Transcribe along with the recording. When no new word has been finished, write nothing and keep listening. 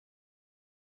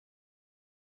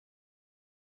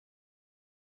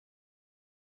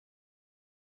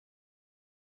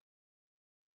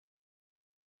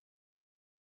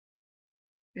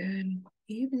Good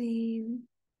evening.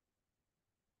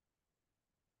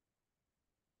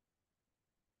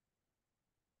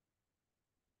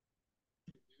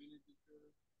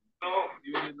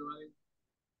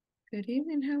 Good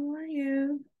evening, how are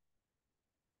you?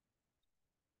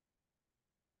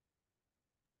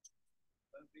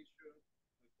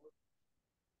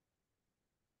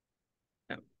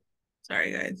 Oh,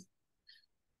 sorry guys.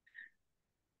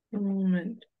 A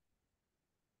moment.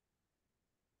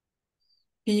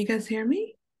 Can you guys hear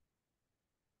me?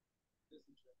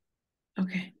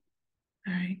 Okay.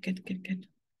 All right, good.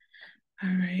 All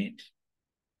right.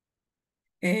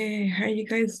 Hey, how are you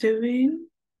guys doing?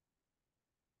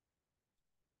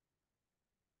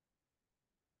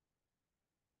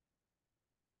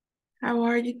 How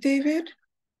are you, David?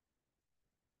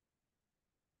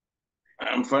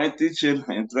 I'm fine, teacher.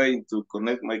 I'm trying to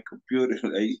connect my computer.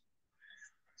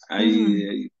 Mm,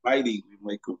 I fighting with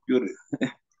my computer,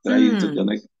 trying to mm,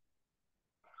 connect.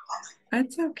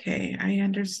 that's okay. I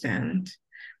understand.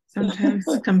 Sometimes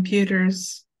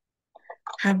computers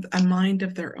have a mind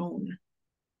of their own.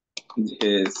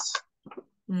 Yes.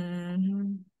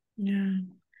 Yeah.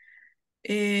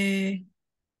 Eh,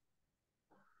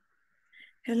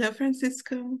 hello,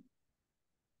 Francisco.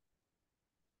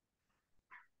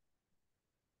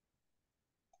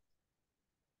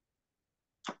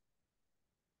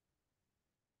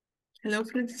 Hello,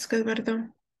 Francisco Eduardo.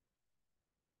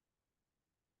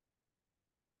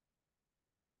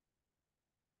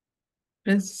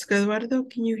 Francisco Eduardo,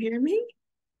 can you hear me?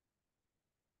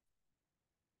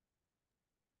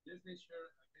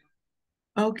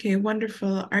 Okay,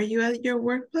 wonderful. Are you at your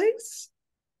workplace?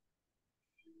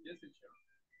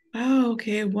 Oh,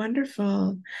 okay,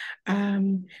 wonderful.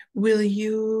 Um, will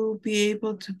you be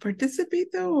able to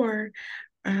participate though, or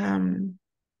um,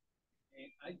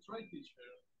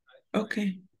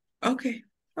 okay, okay,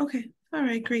 okay. All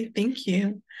right, great. Thank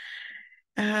you.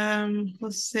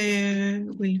 Jose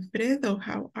Wilfredo,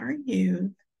 how are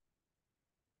you?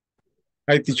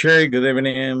 Hi, teacher. Good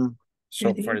evening.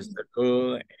 So Good far, so evening.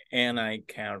 good, and I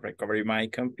can recover my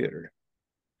computer.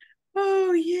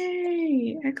 Oh,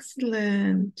 yay!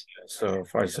 Excellent. So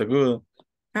far, so good.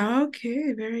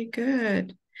 Okay, very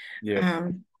good. Yep.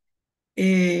 Um,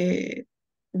 eh,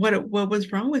 what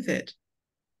was wrong with it?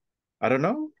 I don't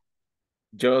know.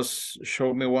 Just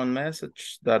show me one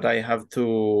message that I have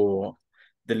to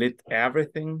delete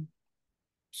everything.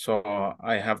 So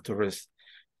I have to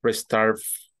restart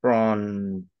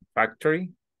from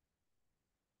factory.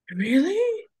 Really?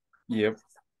 Yep.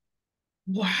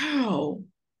 Wow.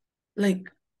 Like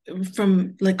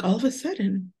from like all of a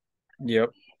sudden.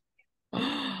 Yep.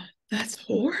 Oh, that's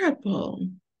horrible.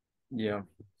 Yeah.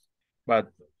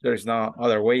 But there's no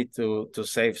other way to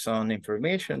save some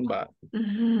information, but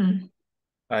Hmm.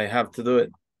 I have to do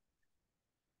it.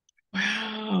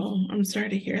 Wow. I'm sorry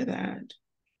to hear that.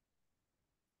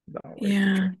 Don't worry,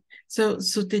 Yeah. teacher.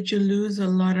 So did you lose a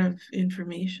lot of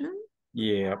information?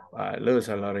 Yep. I lose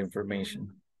a lot of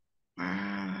information.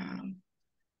 Wow.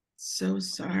 So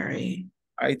sorry.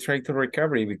 I try to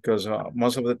recovery because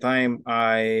most of the time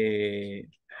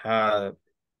had,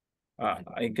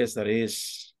 I guess that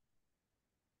is,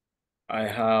 I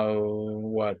have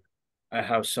what? I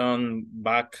have some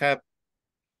backup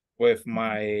with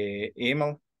my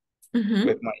email, with Mm-hmm.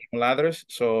 my email address.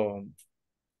 So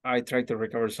I try to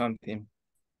recover something.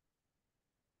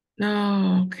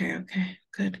 Oh, okay.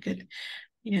 Good.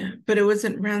 Yeah, but it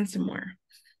wasn't ransomware.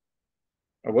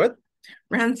 What?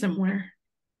 Ransomware.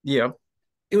 Yep.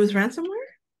 It was ransomware?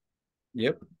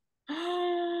 Yep.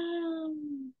 Oh,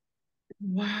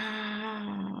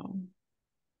 wow.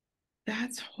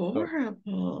 That's So,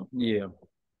 horrible. yeah,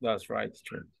 that's right.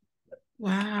 True.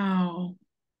 Wow.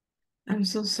 I'm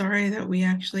so sorry that we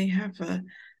actually have a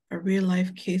real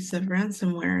life case of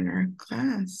ransomware in our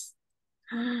class.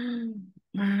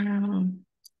 Wow.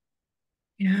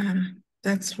 Yeah,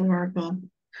 that's horrible.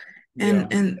 Yeah.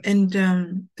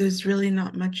 And there's really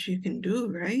not much you can do,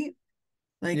 right?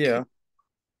 Like Yeah,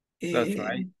 that's eh,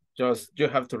 right. Just you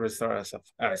have to restart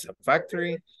as a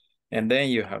factory, and then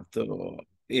you have to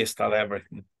install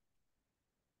everything.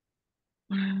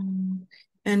 wow.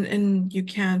 And you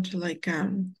can't like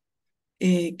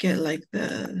get like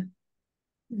the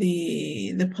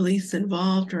police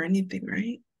involved or anything,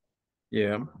 right?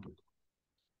 Yeah,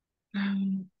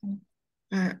 Um,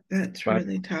 that's but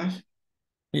really tough.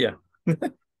 yeah,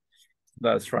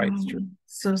 that's right. True.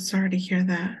 So sorry to hear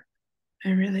that. I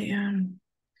really am.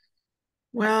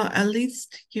 Well, at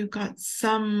least you got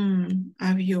some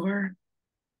of your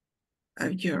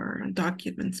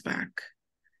documents back.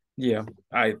 Yeah,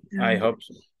 I Yeah. hope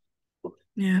so.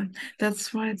 Yeah,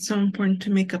 that's why it's so important to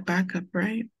make a backup,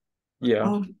 right? Yeah.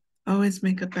 Oh, always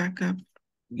make a backup.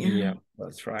 Yeah,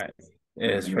 that's right.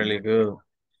 It's really good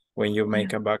when you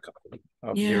make a backup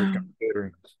of your Yeah.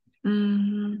 computer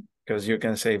Mm-hmm. because you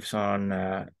can save some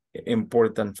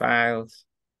important files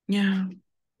Yeah.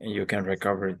 and you can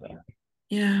recover them.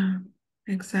 Yeah,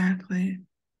 exactly.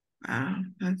 Wow,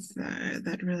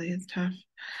 that really is tough.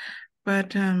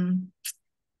 But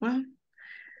well,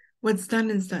 what's done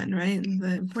is done, right?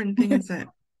 The important thing is that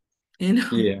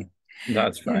Yeah,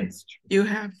 that's yeah, right. you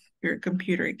have your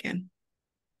computer again.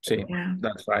 See, Yeah.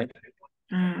 that's right.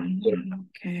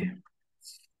 Okay.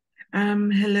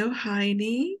 Hello,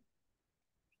 Heidi.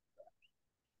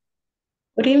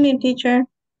 Good evening, teacher.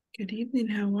 Good evening.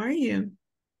 How are you?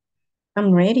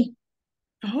 I'm ready.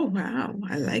 Oh, wow.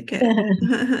 I like it.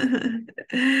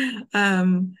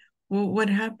 Well, what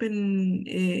happened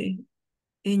in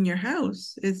your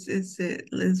house? Is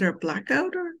there a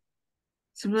blackout or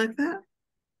something like that?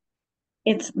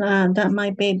 It's that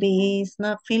my baby is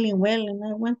not feeling well, and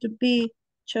I want to be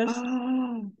just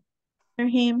Oh, near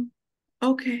him.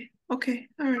 okay. Okay.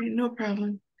 All right. No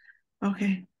problem.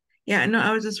 Okay. Yeah, no,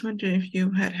 I was just wondering if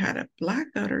you had a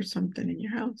blackout or something in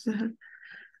your house. The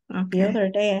Okay. other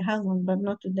day I had one, but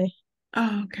not today.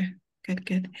 Oh, okay. Good,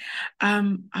 good.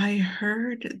 I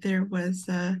heard there was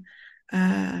an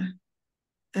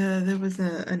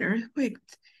earthquake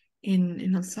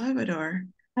in El Salvador.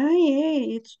 Ah,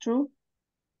 yeah, it's true.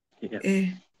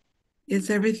 Yeah. Is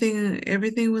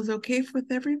everything was okay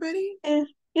with everybody? It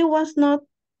was not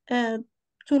uh,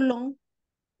 too long.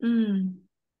 Mm.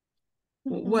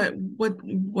 Mhm.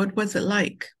 What was it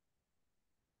like?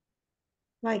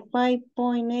 Like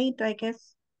 5.8, I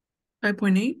guess.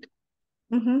 5.8?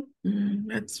 Mm-hmm.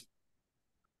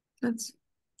 That's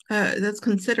that's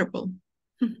considerable.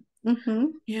 Mm-hmm.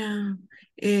 Yeah.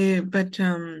 But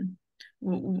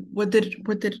what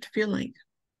did it feel like?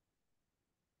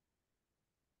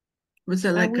 Was it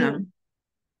I like will.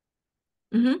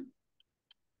 mm-hmm.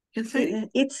 Yes, Heidi?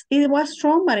 It was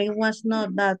strong, but it was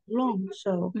not that long.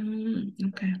 So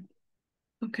Okay.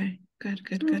 Okay. Good,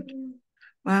 good, good.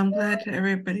 Well, I'm glad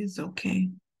everybody's okay.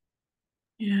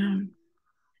 Yeah.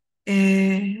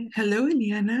 Hello,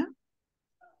 Iliana.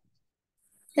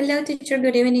 Hello, teacher.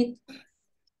 Good evening.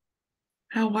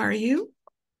 How are you?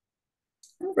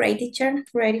 I'm great, teacher.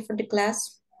 Ready for the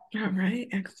class. All right.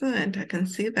 Excellent. I can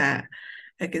see that.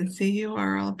 I can see you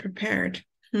are all prepared.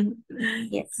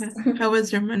 Yes. How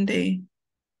was your Monday?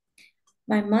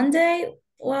 My Monday,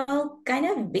 well, kind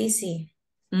of busy.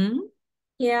 Mm-hmm.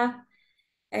 Yeah,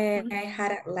 I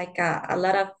had like a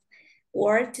lot of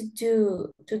work to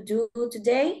do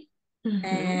today, Mm-hmm.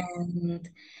 and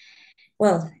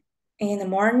well, in the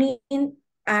morning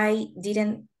I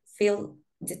didn't feel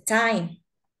the time.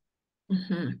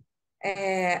 Mm-hmm.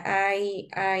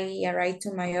 I arrived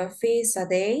to my office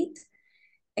at 8,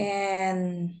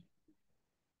 and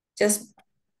just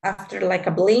after like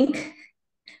a blink,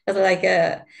 like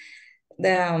the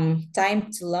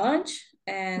time to lunch,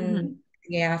 Mm-hmm. and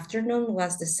the afternoon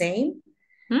was the same.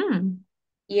 Mm.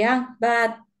 Yeah,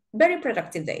 but very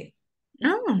productive day.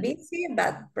 Oh, Busy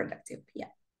but productive.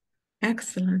 Yeah.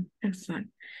 excellent. Excellent.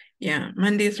 Yeah,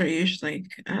 Mondays are usually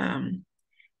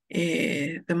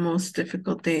the most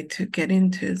difficult day to get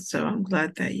into. So I'm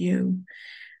glad that you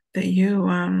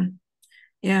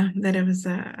yeah, that it was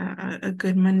a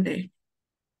good Monday.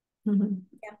 Mhm.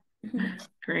 Yeah.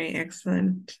 Great,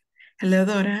 excellent. Hello,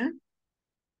 Dora.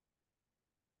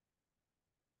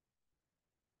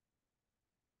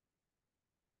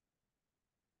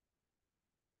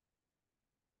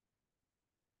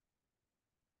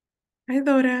 Hi,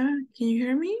 Dora. Can you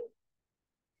hear me?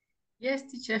 Yes,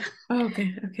 teacher. Oh,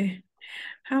 okay, okay.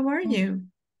 How are you?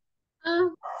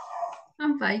 Oh,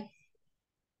 I'm fine.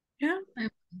 Yeah,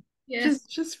 Yes.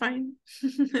 just fine.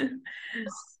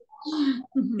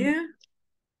 Mhm. Yeah.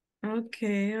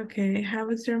 Okay, okay. How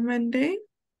was your Monday?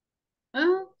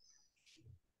 Oh,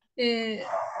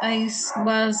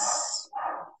 was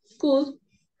good.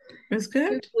 It was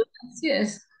good?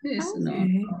 Yes, yes, no,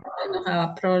 Okay. I don't have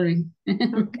a problem.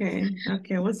 Okay.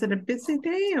 Okay. Was it a busy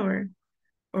day or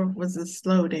was it a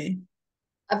slow day?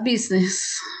 A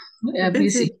business, A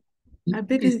busy, busy a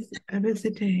busy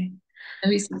day. a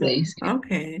busy place.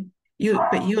 Okay.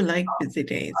 But you like busy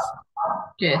days.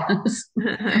 Yes.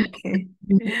 Okay.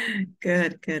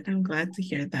 Good, good. I'm glad to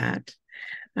hear that.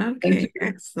 Thank you. Okay,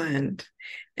 excellent.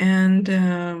 And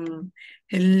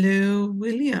hello,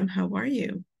 William. How are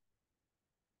you?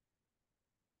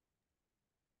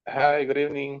 Hi, good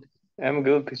evening. I'm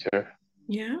good, teacher.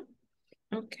 Yeah.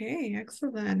 Okay,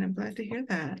 excellent. I'm glad to hear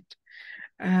that.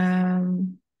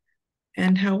 Um,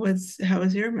 And how was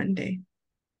your Monday?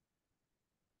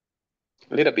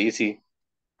 A little busy.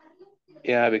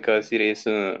 Yeah, because it is.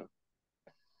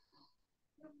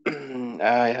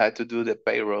 I had to do the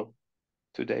payroll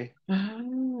today.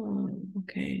 Oh,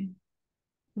 okay.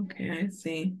 Okay, I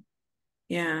see.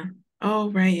 Yeah.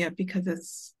 Oh, right. Yeah, because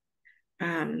it's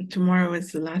tomorrow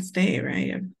is the last day,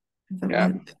 right? Of the Yeah.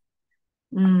 month.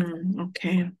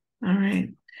 Okay. All right.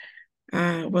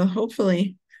 Well,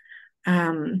 hopefully,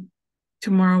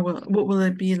 tomorrow what will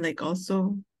it be like?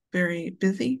 Also very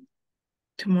busy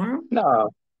tomorrow? No,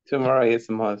 tomorrow is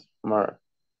much more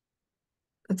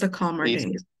It's a calmer day.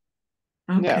 easy.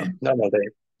 Yeah, Okay. normal day.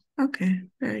 Okay.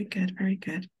 Very good. Very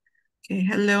good. Okay.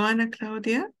 Hello, Ana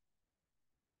Claudia.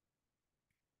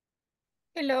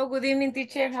 Hello, good evening,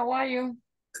 teacher. How are you?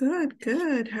 Good,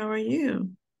 good. How are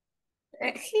you?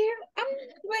 Here, I'm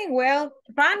doing well.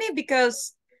 Funny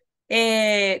because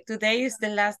today is the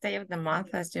last day of the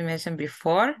month, as you mentioned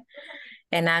before,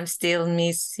 and I'm still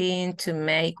missing to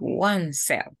make one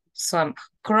sale. So I'm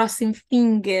crossing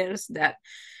fingers that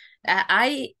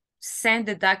I sent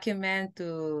the document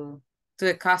to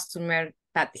a customer,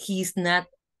 but he's not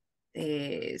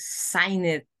signed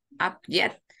it up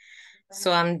yet.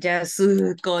 So I'm just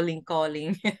calling.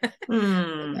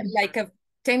 Like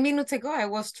 10 minutes ago, I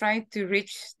was trying to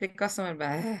reach the customer,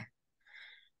 but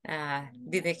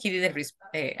he didn't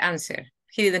answer.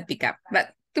 He didn't pick up.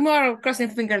 But tomorrow, crossing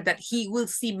fingers that he will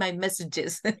see my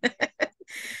messages.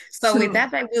 So with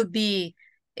that, I will be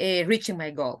reaching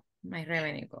my goal, my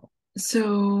revenue goal.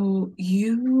 So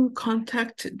you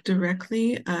contact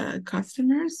directly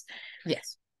customers?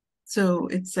 Yes. So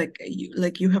it's like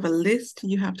you have a list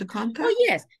you have to contact? Oh,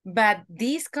 yes. But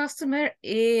this customer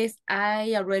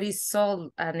I already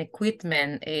sold an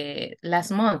equipment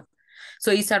last month.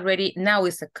 So now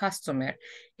it's a customer.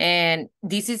 And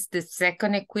this is the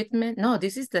second equipment. No,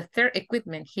 this is the third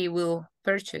equipment he will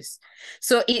purchase.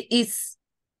 So it is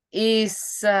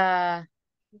a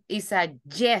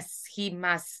yes, he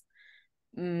must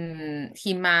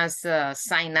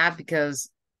sign up because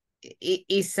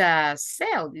it's a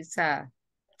sale.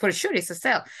 For sure it's a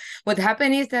sale. What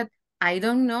happened is that I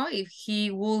don't know if he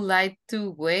would like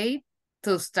to wait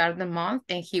to start the month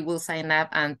and he will sign up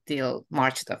until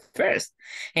March the 1st.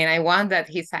 And I want that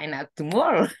he sign up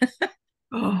tomorrow.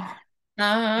 Oh.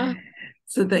 Uh-huh.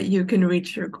 So that you can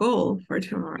reach your goal for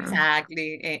tomorrow.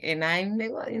 Exactly. And I'm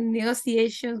in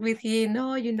negotiations with him.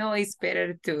 No, it's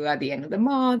better to at the end of the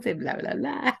month and blah, blah,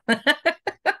 blah.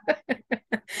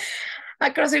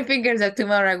 I'm crossing fingers that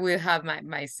tomorrow I will have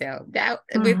my sale.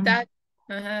 With that,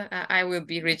 I will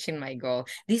be reaching my goal.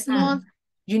 This month,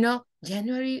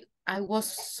 January, I was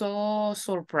so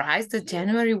surprised that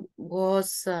January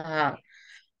was, how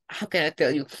can I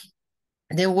tell you?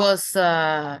 There were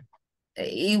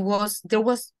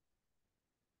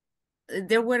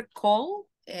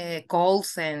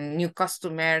calls and new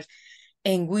customers,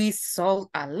 and we sold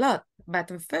a lot. But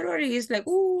in February, it's like,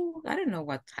 I don't know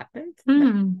what happened.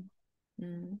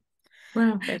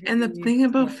 Wow. And the thing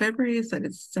about February is that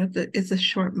it's a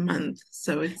short month.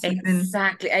 So it's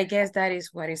exactly. I guess that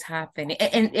is what is happening.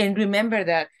 And remember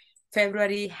that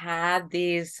February had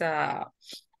this the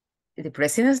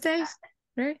President's Day,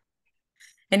 right?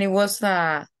 And it was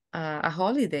a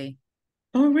holiday.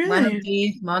 Oh, really? One of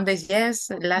these Mondays, yes,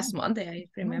 last Monday, I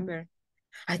remember.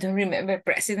 I don't remember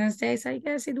President's Days, I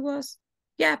guess it was.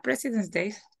 Yeah, President's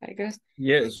Days, I guess.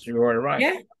 Yes, you are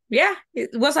right. Yeah,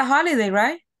 it was a holiday,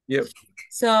 right? Yep.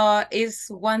 So it's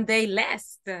one day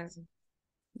less. That's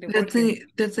in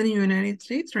the United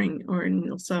States or in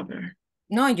El Salvador?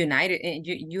 No,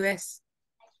 U.S.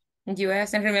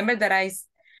 U.S. And remember that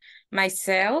my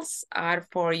sales are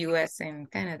for U.S. and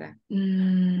Canada.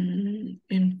 In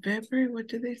February, what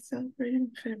did they celebrate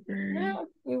in February? No,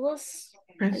 it was,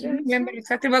 President's I don't remember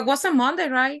exactly, but it was a Monday,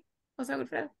 right? Was that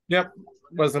good? Yep,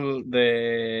 was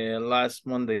the last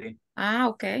Monday. Ah,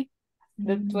 okay.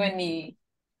 The 20th.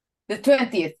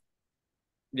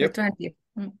 Yep. The 20th.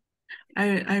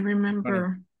 I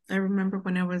remember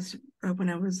when I was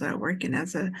working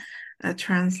as a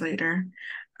translator.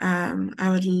 I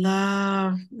would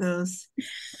love those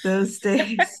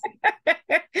days.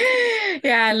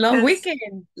 Yeah, long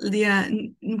weekend. Yeah,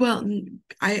 well,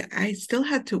 I still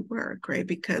had to work, right?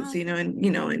 Because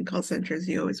in call centers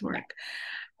you always work.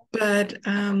 But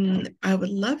I would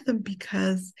love them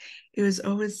because it was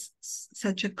always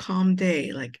such a calm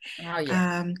day. Like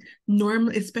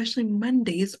normally, especially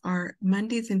Mondays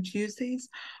and Tuesdays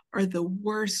are the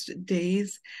worst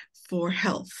days for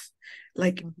health.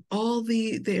 Like all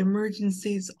the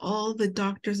emergencies, all the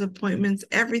doctor's appointments,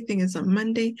 everything is on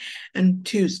Monday and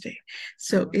Tuesday.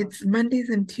 So it's Mondays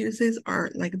and Tuesdays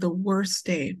are like the worst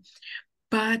day.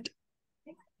 But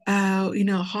you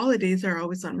know, holidays are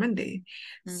always on Monday.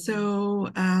 So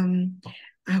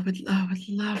I would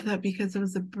love that because it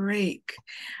was a break.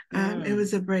 It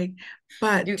was a break.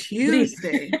 But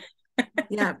Tuesday,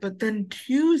 yeah, but then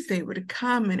Tuesday would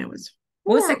come and it was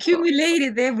horrible. Was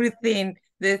accumulated everything,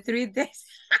 the 3 days.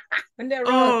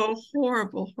 Oh,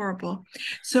 horrible.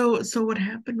 So what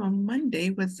happened on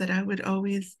Monday was that I would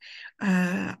always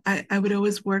I would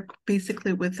always work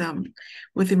basically with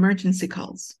emergency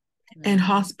calls and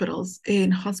hospitals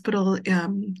in hospital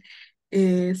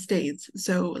stays.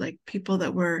 So like people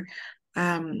that were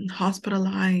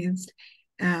hospitalized.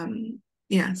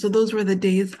 Yeah, so those were the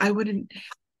days I wouldn't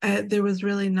there was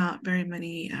really not very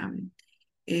many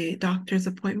doctor's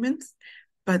appointments,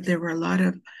 but there were a lot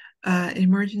of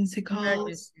emergency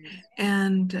calls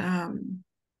and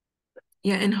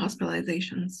yeah, and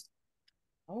hospitalizations.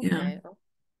 Okay.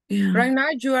 Yeah. Right now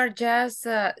you are just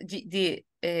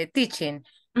teaching.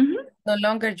 No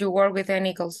longer you work with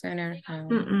any call center.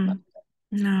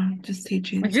 No, just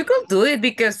teaching. But you could do it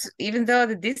because even though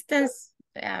the distance,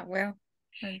 yeah, well.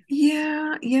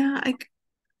 Yeah,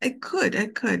 I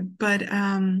could, but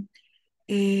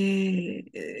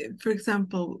for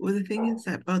example, well, the thing is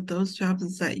that about those jobs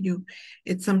is that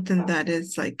it's something that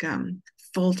is like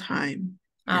full time.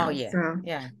 Oh yeah, so,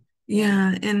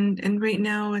 yeah. And right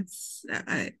now it's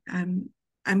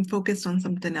I'm focused on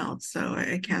something else, so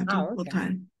I can't do full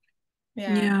time.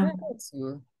 Yeah, that's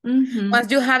good. Mm-hmm.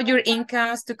 Once you have your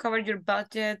incomes to cover your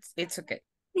budgets, it's okay.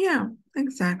 Yeah,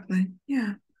 exactly.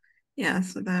 Yeah.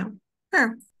 So that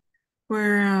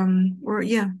we're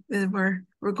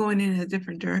going in a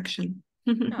different direction.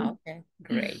 Oh, okay,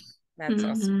 great. That's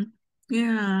awesome.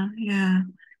 Yeah,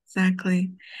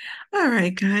 exactly. All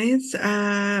right, guys.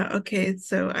 Okay,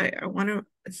 so I want to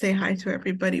say hi to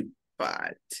everybody,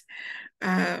 but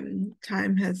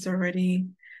time has already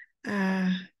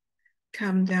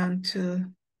come down to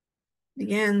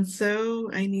the end,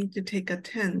 so I need to take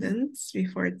attendance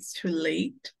before it's too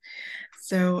late.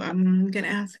 So I'm gonna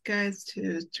ask you guys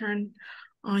to turn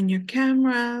on your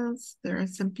cameras. There are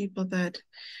some people that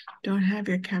don't have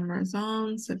your cameras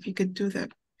on, so if you could do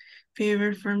that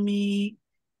favor for me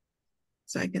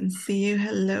so I can see you.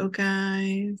 Hello,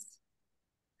 guys.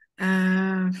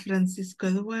 Francisco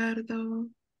Eduardo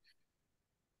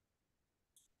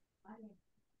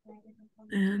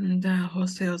and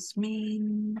Jose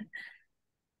Osmin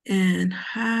and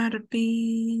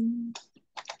Harbin.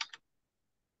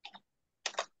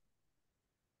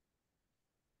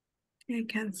 I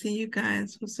can't see you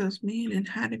guys. Jose Osmin and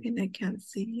Harbin, I can't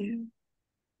see you.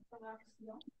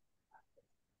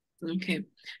 Okay,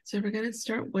 so we're going to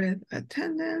start with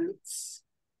attendance.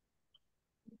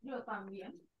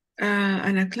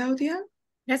 Ana Claudia.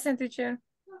 Present, teacher.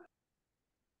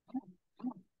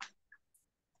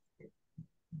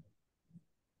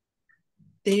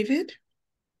 David.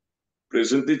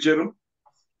 Present, teacher.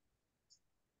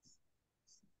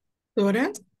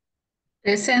 Dora.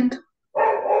 Present.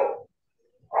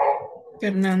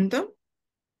 Fernando.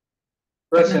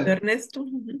 Present. Fernando Ernesto.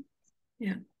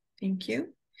 Yeah, thank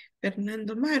you.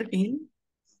 Fernando Marvin.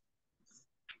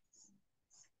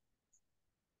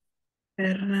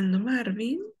 Fernando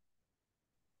Marvin.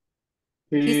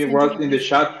 He wrote in the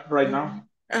chat right now.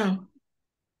 Oh.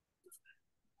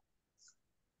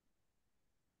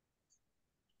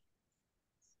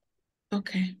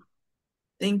 Okay.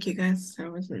 Thank you, guys. I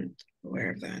wasn't aware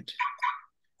of that.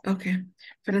 Okay.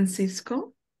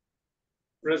 Francisco.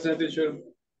 Present, teacher.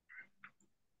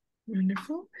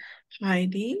 Wonderful.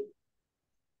 Heidi.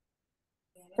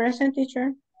 Present,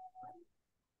 teacher.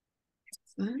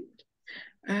 Excellent.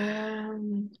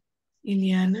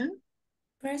 Iliana.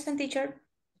 Present, teacher.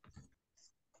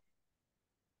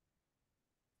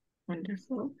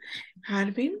 Wonderful.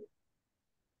 Harbin.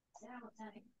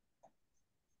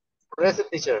 Present,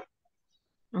 teacher.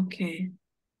 Okay.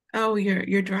 Oh,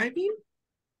 you're driving?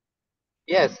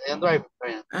 Yes, I am driving.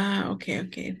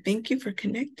 Okay. Thank you for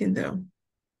connecting though.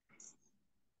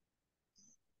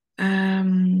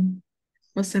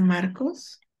 Jose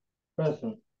Marcos.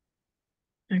 Present.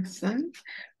 Excellent.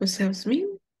 Jose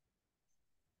Osmin.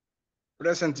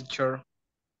 Present, teacher.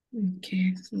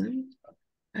 Okay, excellent.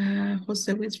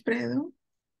 Jose Wilfredo.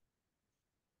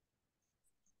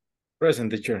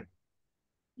 Present, teacher.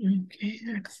 Okay,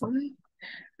 excellent.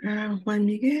 Juan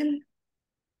Miguel.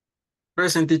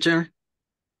 Present, teacher.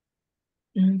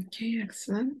 Okay,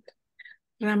 excellent.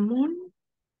 Ramon.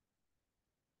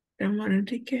 Ramon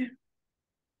Enrique.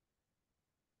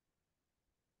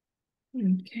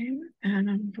 Okay,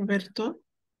 Roberto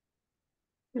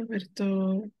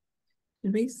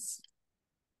Luis.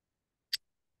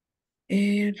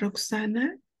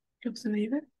 Roxana,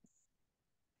 Iber.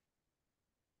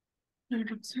 No,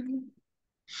 Roxana.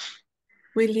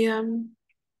 William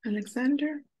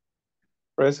Alexander.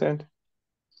 Present.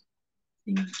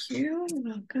 Thank you,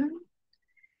 welcome.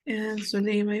 And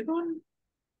Zulema Ivonne.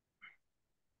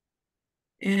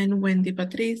 And Wendy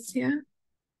Patricia.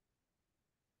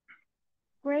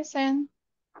 Present.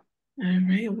 All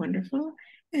right, wonderful.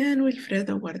 And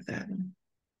Wilfredo Guardado.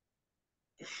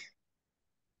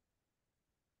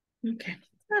 Okay,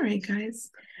 all right,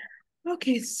 guys.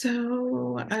 Okay,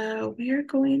 so we are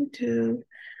going to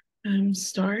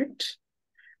start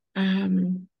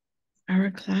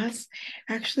our class.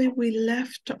 Actually, we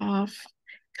left off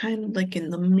kind of like in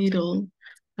the middle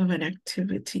of an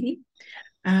activity.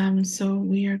 So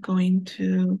we are going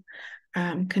to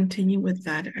continue with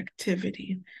that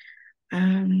activity.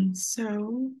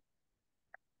 So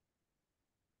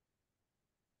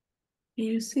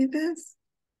you see this?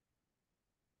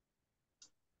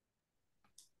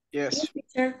 Yes.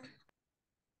 Teacher.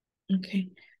 Okay.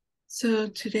 So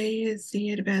today is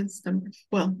the advanced number,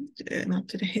 well, not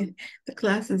today, the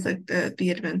class is like the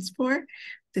advanced 4.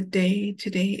 The day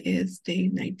today is day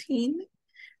 19.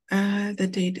 The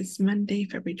date is Monday,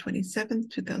 February 27th,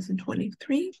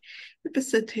 2023. The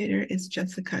facilitator is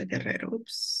Jessica Guerrero.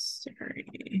 Oops,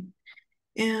 sorry.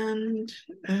 And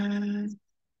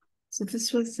so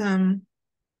this was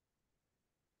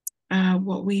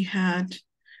what we had,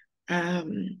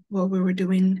 what we were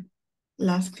doing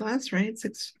last class, right?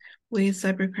 6 ways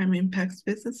cybercrime impacts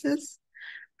businesses.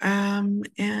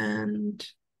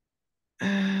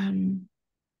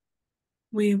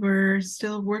 We were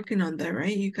still working on that,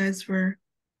 right? You guys were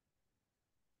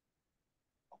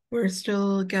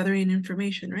still gathering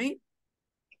information, right?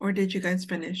 Or did you guys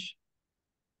finish?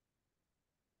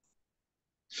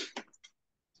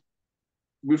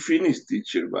 We finished,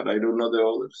 teacher, but I don't know the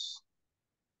others.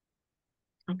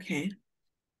 Okay.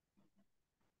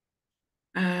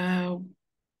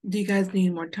 Do you guys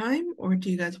need more time or do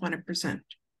you guys want to present?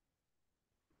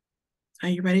 Are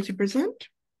you ready to present?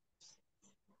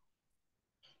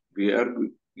 We are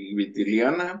with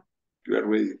Iliana. You are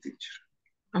ready, teacher.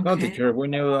 Okay. No, teacher, we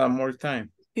need more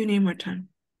time. You need more time.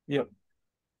 Yep.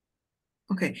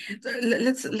 Okay, so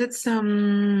let's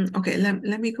okay,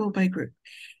 let me go by group.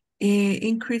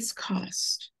 Increased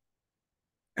cost.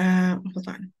 Hold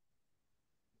on.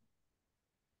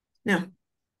 No.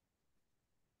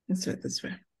 Let's do it this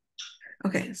way.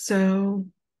 Okay, so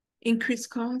increased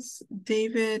costs,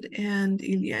 David and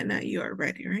Ileana, you are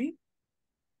ready, right?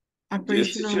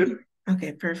 Operational. Yes, teacher.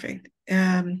 Okay, perfect.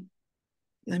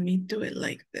 Let me do it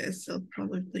like this. It'll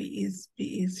probably be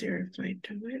easier if I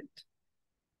do it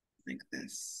like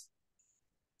this.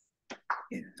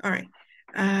 Yeah, all right.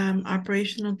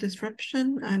 Operational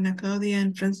disruption. Ana Claudia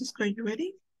and Francisco, are you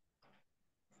ready?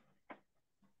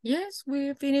 Yes,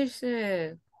 we finished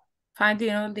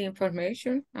finding all the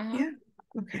information. Yeah,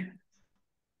 okay.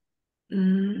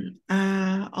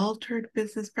 Altered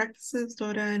business practices,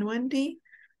 Dora and Wendy,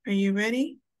 are you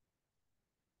ready?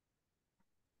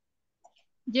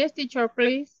 Yes, teacher,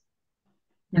 please.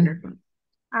 Wonderful.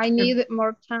 I need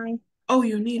more time. Oh,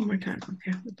 you need more time.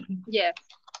 Okay, hold on. Yes.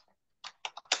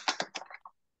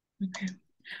 Okay.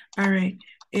 All right.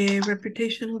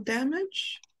 Reputational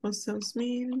damage. What's those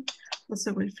mean? Jose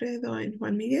Wilfredo and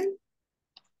Juan Miguel.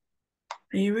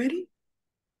 Are you ready?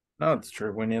 No,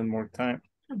 teacher, we need more time.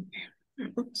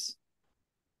 Okay. Oops.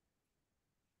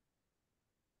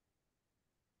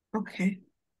 Okay.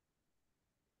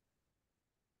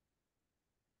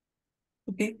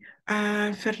 Okay.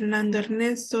 Fernando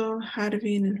Ernesto,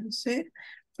 Harvin, and Jose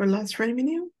for lost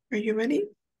revenue. Are you ready?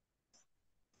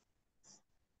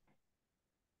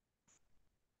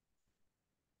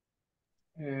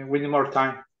 We need more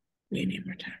time. We need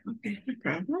more time. Okay, no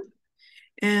problem.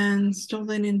 And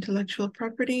stolen intellectual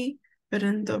property,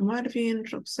 Fernando, Marvin,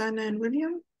 Roxana, and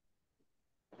William.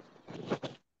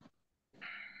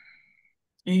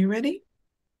 Are you ready?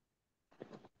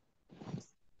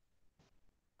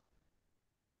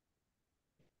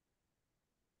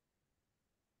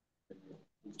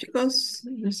 Chicos,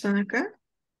 ¿no están acá?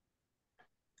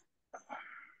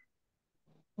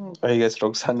 I guess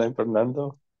Roxana and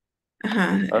Fernando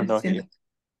Ajá, are es not cierto. here.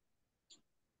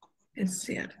 Es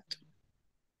cierto.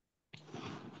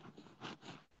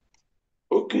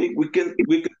 Okay, we can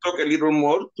talk a little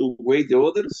more to weigh the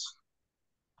others.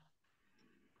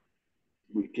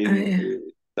 We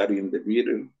can study in the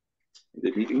meeting.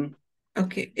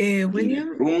 Okay,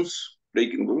 William.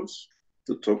 Breaking rooms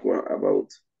to talk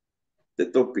about the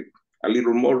topic a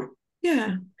little more.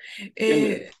 Yeah.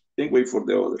 Then wait for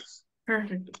the others.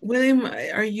 Perfect. William,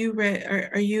 are you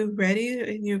ready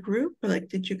in your group? Or like,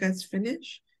 did you guys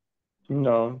finish?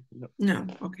 No. No.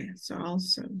 Okay. So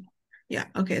also, yeah.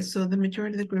 Okay. So the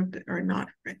majority of the group are not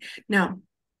ready. Now,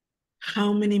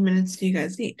 how many minutes do you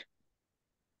guys need?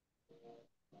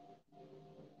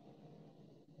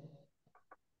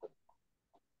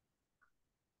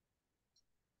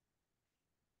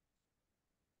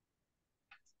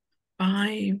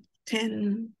 Five,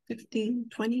 10, 15,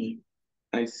 20?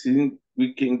 I think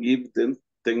we can give them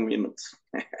 10 minutes.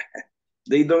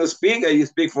 They don't speak, I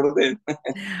speak for them.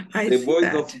 I The see voice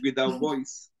that. without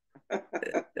voice.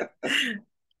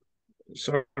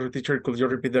 Sorry, teacher, could you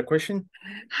repeat the question?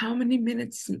 How many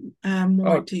minutes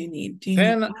more Oh, do you need? Do you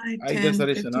 10, need 5, I 10, guess that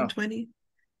is 15, enough. 20?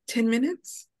 10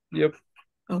 minutes? Yep.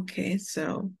 Okay,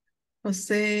 so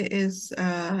Jose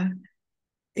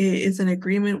is in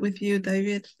agreement with you,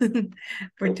 David,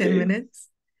 for 10 minutes.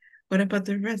 What about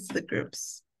the rest of the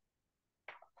groups?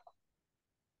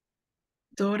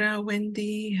 Dora,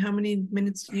 Wendy, how many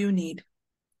minutes do you need?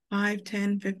 5,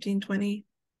 10, 15, 20?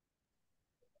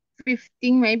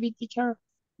 15 maybe, teacher.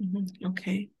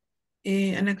 Okay.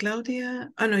 Ana Claudia,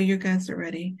 oh no, you guys are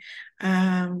ready.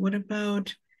 What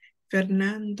about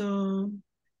Fernando,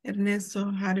 Ernesto,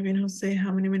 Harvin, Jose,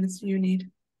 how many minutes do you need?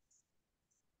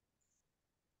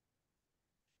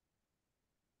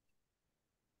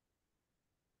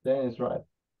 10 is right.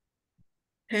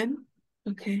 10?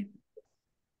 Okay.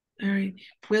 All right.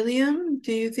 William,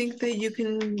 do you think that you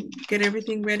can get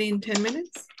everything ready in 10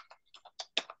 minutes?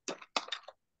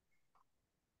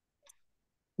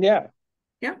 Yeah.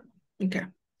 Yeah. Okay.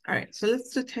 All right. So let's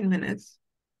do 10 minutes.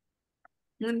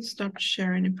 I'm going to stop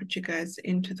sharing and put you guys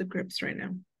into the groups right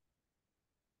now.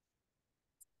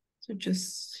 So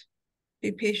just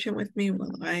be patient with me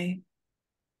while I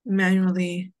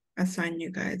manually assign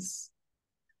you guys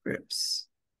groups.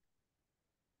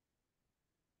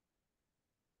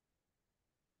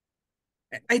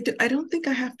 I don't think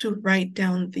I have to write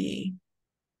down the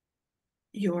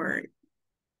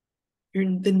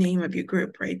name of your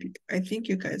group, right? I think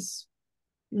you guys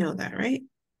know that, right?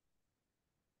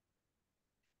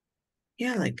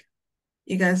 Yeah, like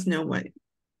you guys know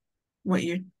what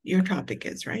your topic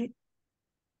is, right?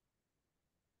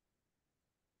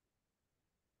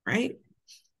 Right?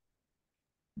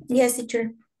 Yes,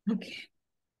 teacher. Okay.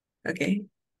 Okay.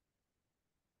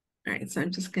 All right, so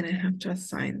I'm just gonna have to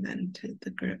assign them to the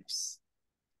groups.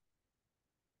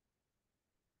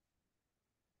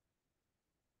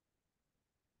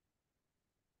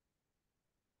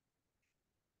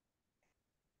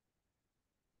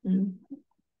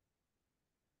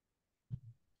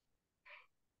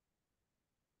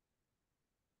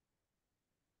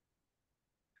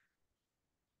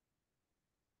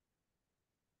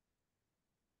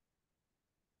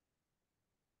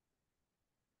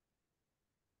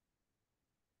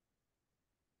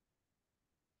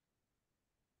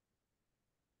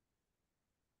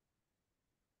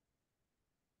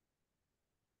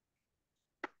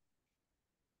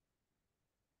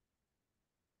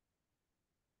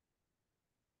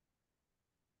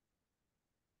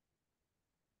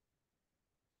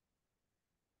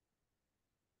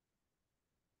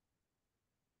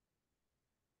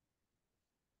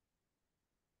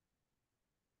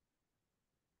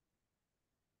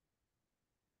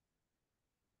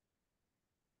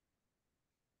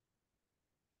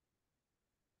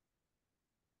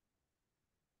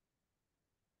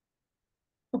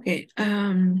 Okay,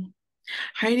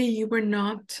 Heidi, you were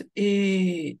not at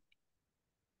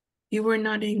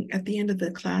the end of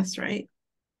the class, right?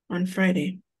 On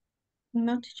Friday.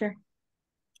 No, teacher.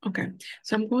 Okay,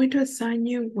 so I'm going to assign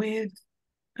you with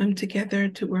together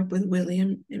to work with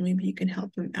William, and maybe you can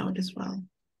help him out as well.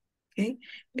 Okay,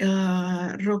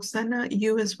 Roxana,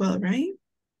 you as well, right?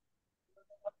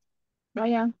 Oh,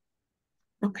 yeah.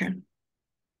 Okay.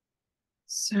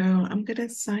 So I'm gonna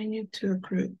assign you to a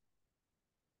group.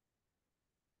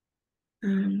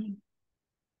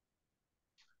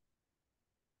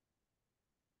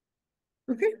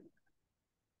 Okay.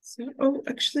 So,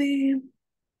 actually,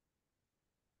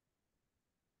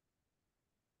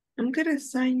 I'm gonna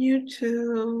assign you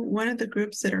to one of the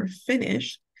groups that are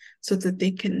finished so that they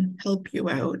can help you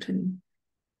out and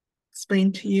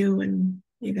explain to you, and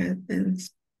you guys, and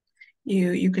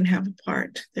you can have a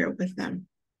part there with them.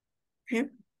 Okay. All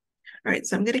right.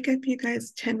 So I'm gonna give you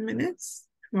guys 10 minutes.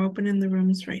 We're opening the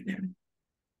rooms right now.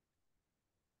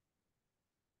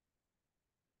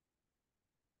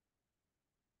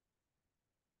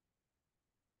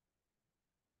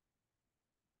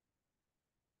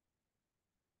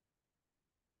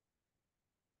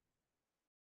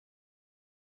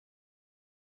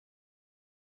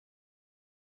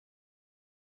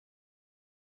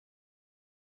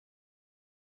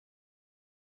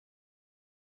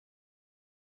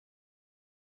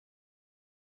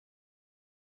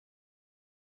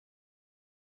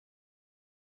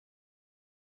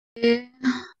 Eh,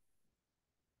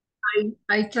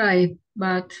 I tried,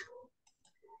 but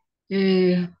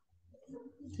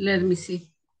let me see.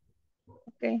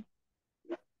 Okay.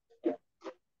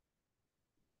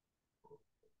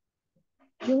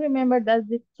 You remember that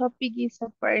the topic is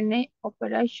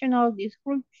operational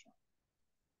description.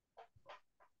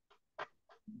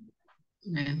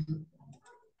 Mm.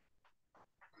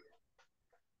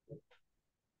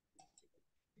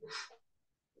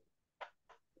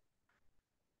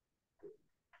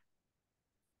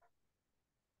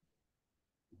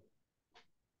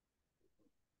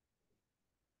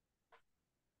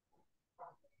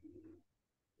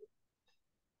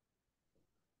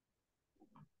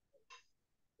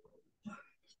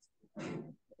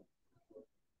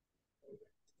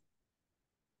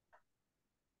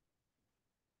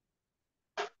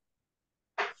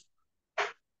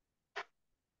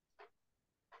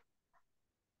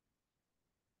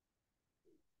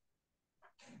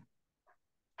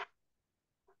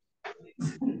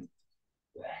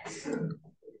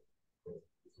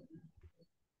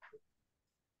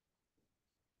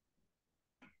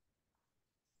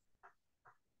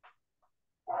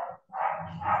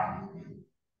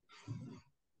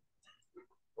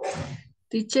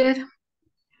 Teacher.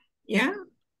 Yeah.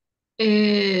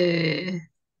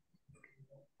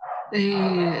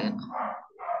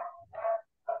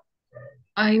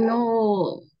 I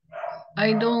know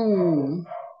I don't.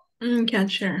 Can't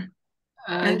share.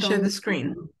 I Can't share the don't.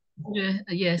 screen. Yeah,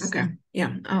 yes. Okay.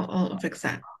 Yeah, I'll fix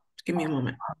that. Give me a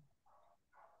moment.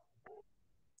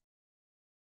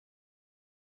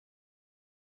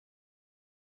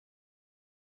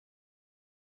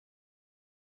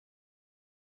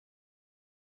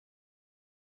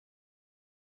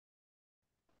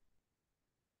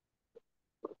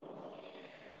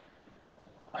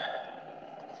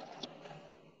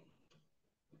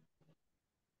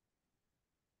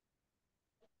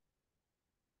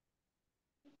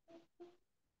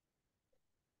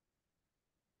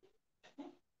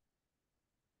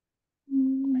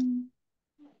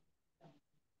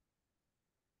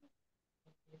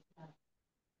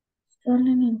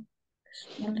 Stalin.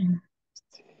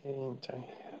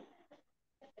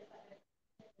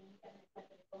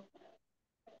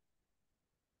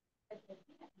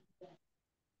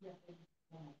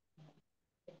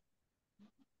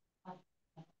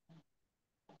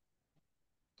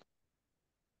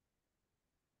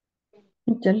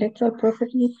 Intellectual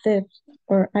property theft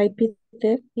or IP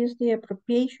theft is the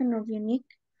appropriation of unique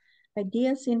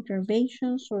ideas,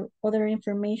 interventions, or other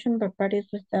information by parties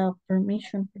without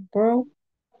permission to borrow,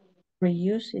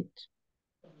 reuse it.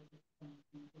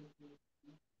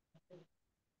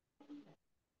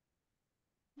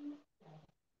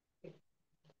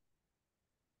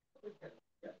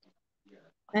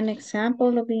 An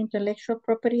example of intellectual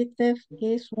property theft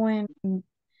is when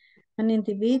an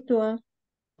individual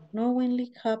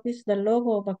knowingly copies the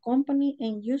logo of a company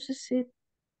and uses it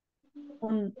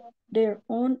on their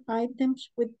own items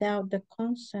without the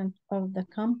consent of the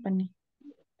company.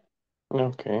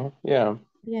 Okay, yeah.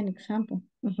 Be an example.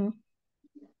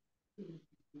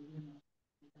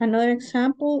 Another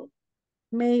example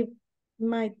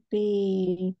might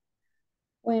be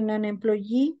when an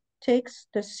employee takes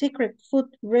the secret food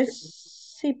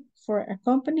recipe for a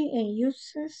company and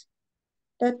uses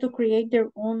that to create their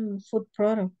own food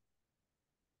product.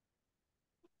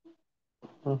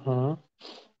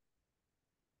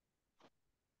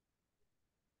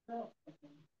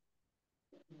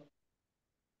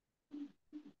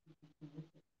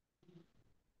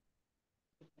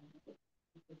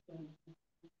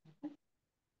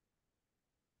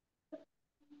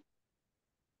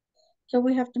 So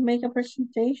we have to make a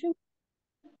presentation.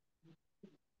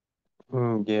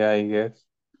 Yeah, I guess.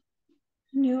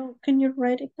 Can you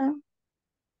write it down?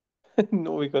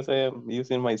 No, because I am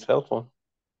using my cell phone.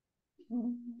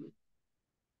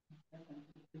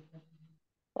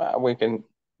 We can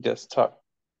just talk.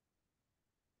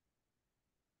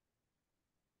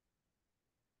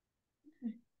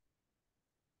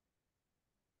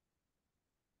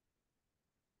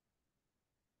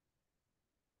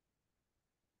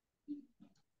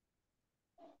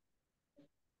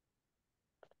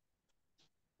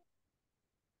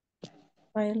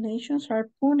 Violations are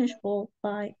punishable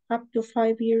by up to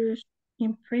 5 years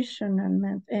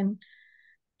imprisonment and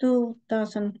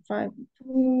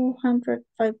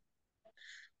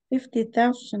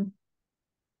 250,000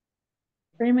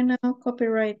 criminal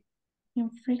copyright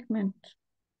infringement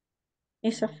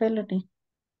is a felony.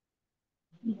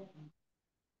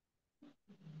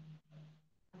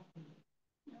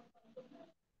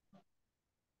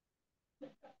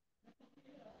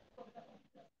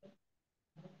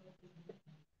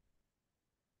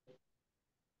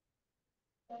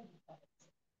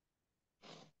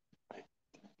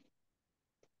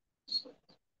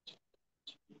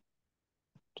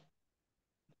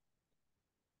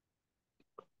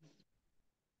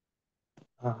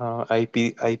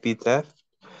 IP theft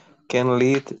can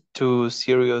lead to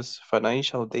serious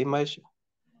financial damage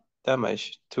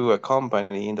to a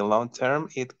company. In the long term,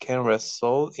 it can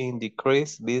result in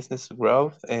decreased business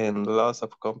growth and loss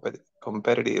of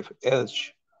competitive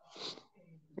edge.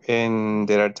 And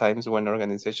there are times when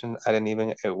organizations aren't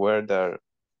even aware that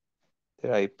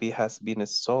their IP has been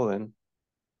stolen.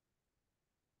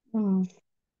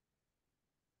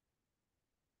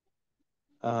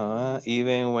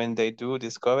 Even when they do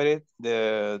discover it,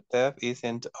 the theft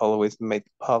isn't always made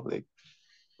public.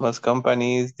 Most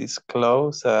companies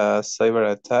disclose a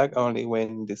cyber attack only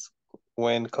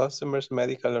when customers'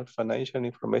 medical or financial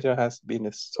information has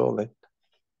been stolen.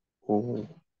 Ooh.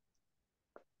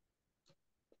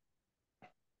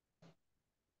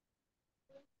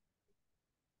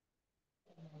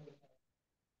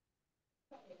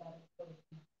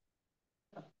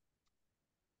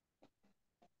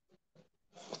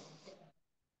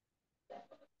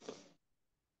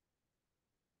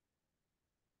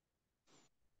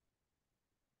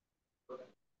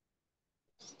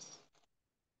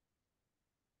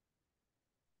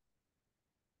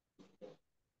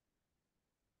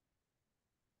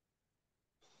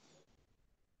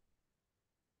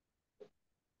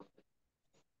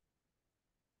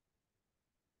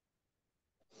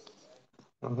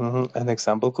 An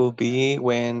example could be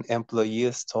when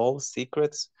employees stole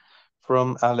secrets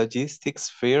from a logistics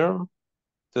firm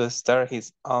to start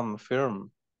his own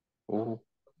firm. Ooh.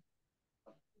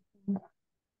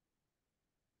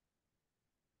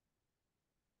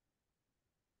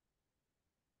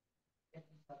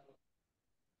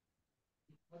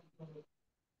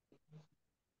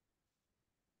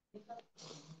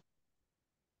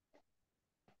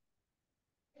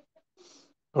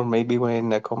 Or maybe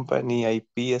when a company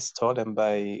IP is stolen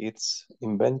by its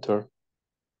inventor.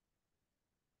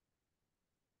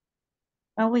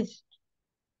 How is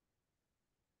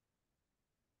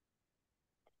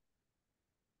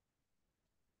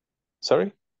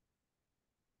Sorry?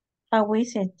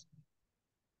 it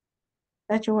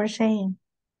that you were saying?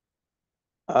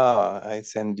 I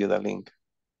send you the link.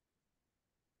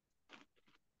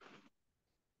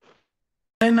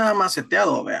 No hay nada más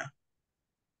seteado, vea.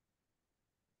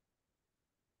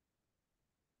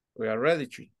 We are ready,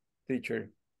 teacher.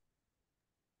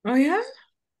 Oh, yeah?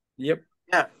 Yep.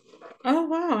 Yeah. Oh,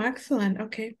 wow. Excellent.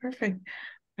 Okay, perfect.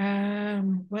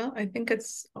 Well, I think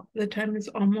the time is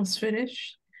almost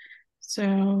finished.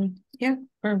 So, yeah,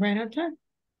 we're right on time.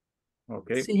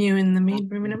 Okay. See you in the main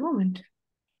room in a moment.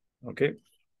 Okay.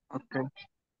 Okay.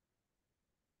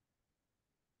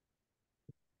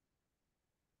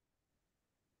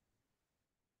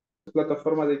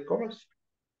 Plataforma de e-commerce.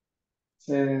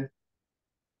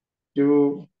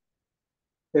 You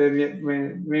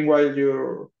meanwhile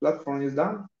your platform is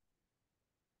done,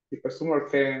 the customer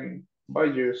can buy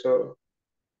you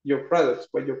your products,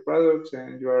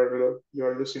 and you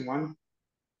are losing money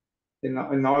in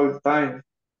all time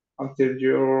until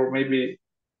you maybe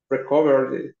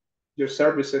recover your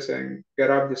services and get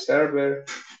up the server,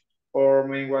 or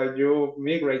meanwhile you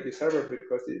migrate the server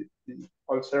because the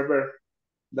old server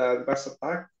that was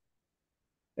attacked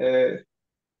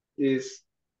is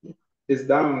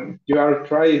down. You are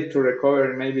trying to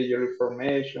recover maybe your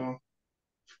information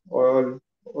or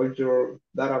your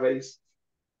database.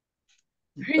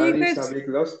 That is a big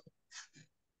loss.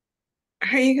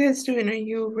 How are you guys doing? Are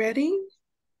you ready?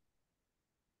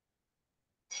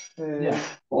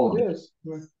 Yes.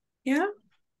 Yeah?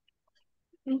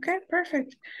 Okay,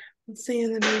 perfect. We'll see you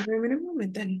in the main room in a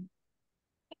moment then.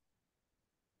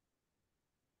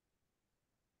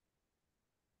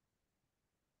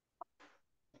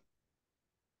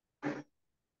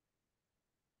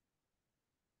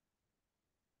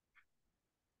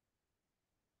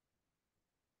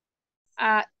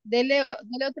 Dele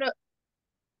otro.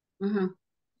 Are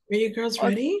you girls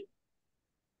ready?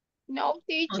 No,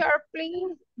 teacher,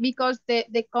 please, because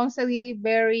the concept is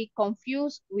very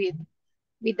confused with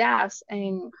us,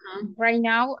 and right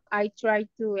now I try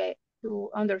to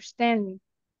understand.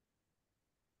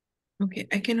 Okay,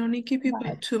 I can only give you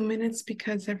about 2 minutes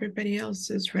because everybody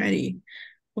else is ready.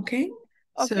 Okay?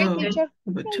 Okay, So, teacher.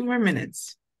 about 2 more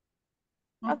minutes.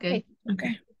 Okay.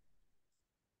 Okay.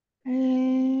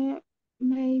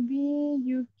 Maybe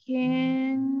you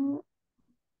can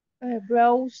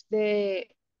browse the.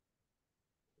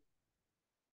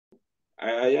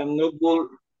 I am not good.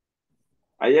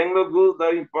 I am not good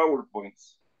at in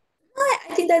PowerPoints.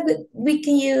 I think that we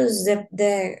can use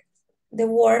the the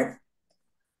word.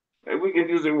 We can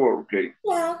use the word, okay.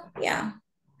 Yeah.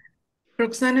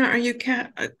 Roxana, are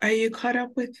you caught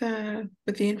up with the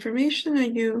information?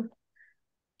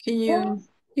 Can you?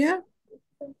 Yeah.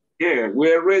 Yeah,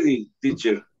 we are ready,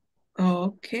 teacher.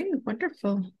 Okay,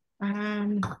 wonderful.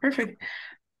 Perfect.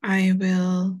 I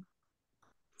will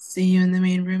see you in the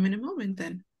main room in a moment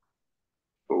then.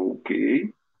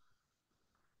 Okay.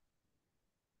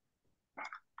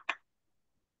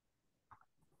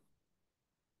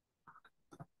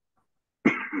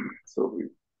 Sorry.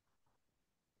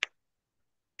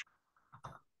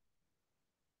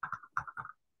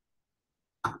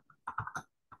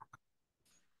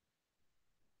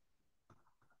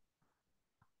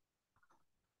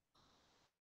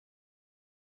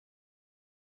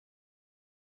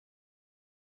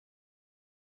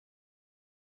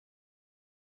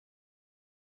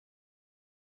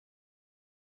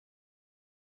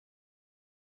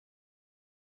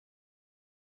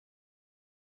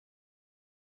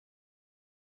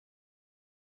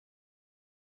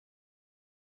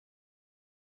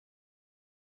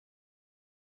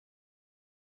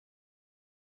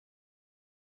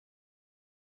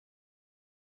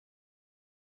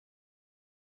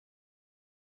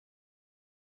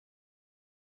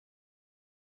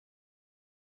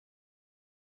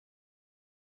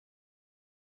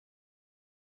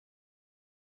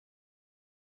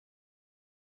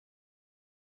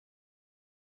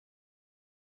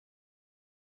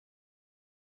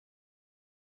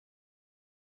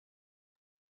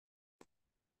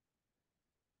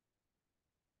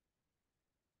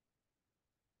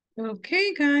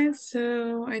 Okay, guys,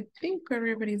 so I think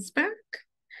everybody's back.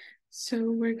 So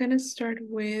we're gonna start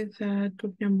with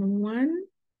group number 1,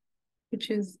 which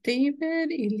is David,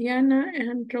 Ileana,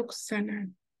 and Roxana.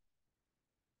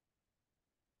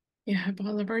 You have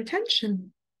all of our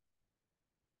attention.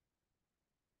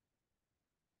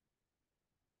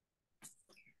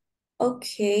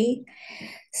 Okay,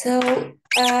 so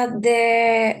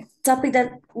the topic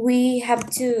that we have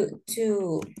to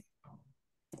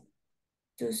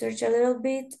search a little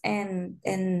bit and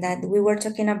that we were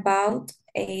talking about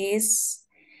is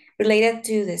related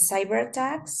to the cyber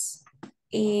attacks,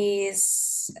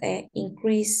 is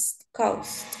increased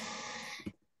cost.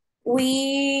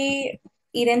 We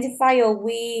identify, or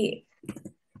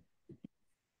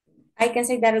I can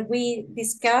say that we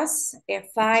discuss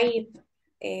 5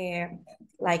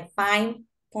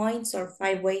 points or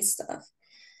 5 ways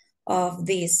of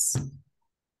this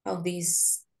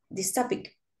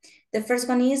topic. The first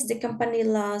one is the company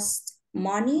lost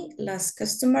money, lost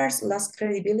customers, lost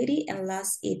credibility, and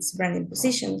lost its branding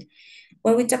position.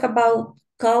 When we talk about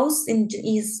cost,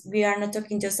 we are not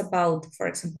talking just about, for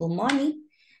example, money.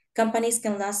 Companies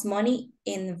can lose money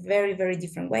in very, very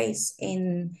different ways.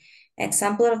 An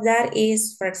example of that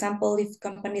is, for example, if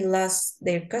company lost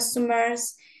their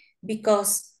customers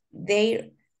because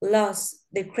they lost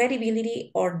their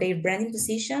credibility or their branding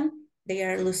position, they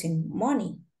are losing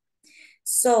money.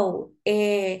 So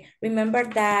remember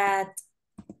that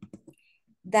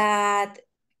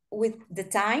with the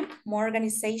time, more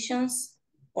organizations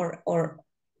or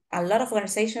a lot of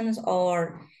organizations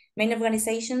or many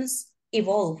organizations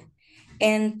evolve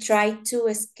and try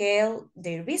to scale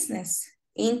their business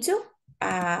into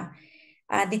a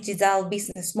digital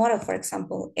business model, for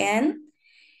example. And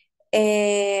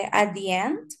at the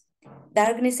end, the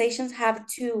organizations have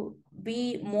to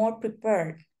be more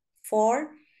prepared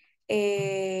for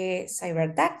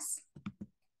cyber attacks.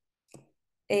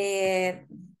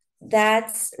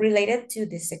 That's related to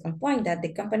the second point, that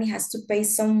the company has to pay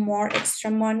some more extra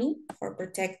money for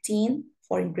protecting,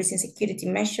 for increasing security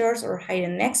measures, or hiring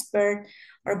an expert,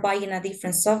 or buying a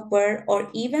different software, or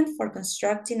even for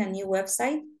constructing a new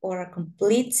website or a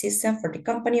complete system for the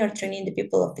company, or training the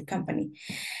people of the company.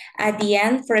 At the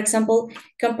end, for example,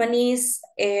 companies,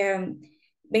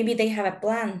 maybe they have a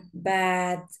plan,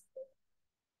 but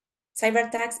cyber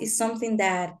attacks is something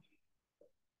that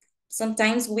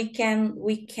sometimes we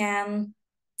can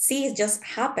see it just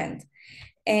happened.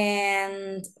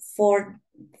 And for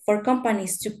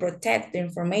companies to protect the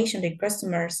information, the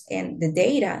customers, and the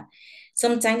data,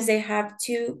 sometimes they have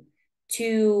to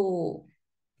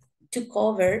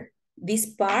cover this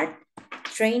part,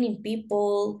 training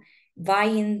people,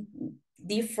 buying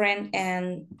different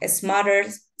and smarter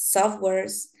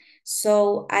softwares.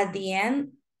 So at the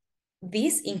end,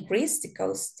 this increased the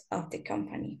cost of the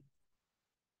company.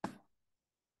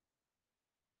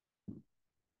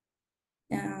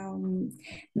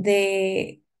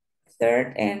 The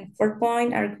third and fourth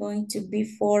point are going to be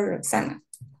for Roxana.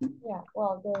 Yeah,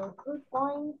 well, the third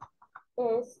point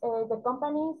is the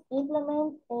companies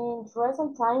implement in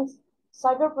recent times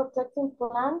cyber protecting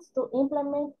plans to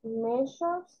implement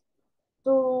measures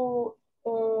to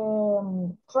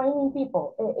training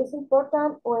people. It's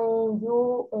important when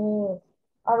you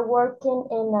are working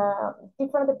in a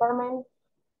different department,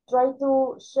 try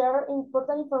to share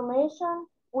important information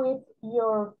with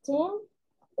your team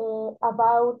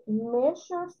about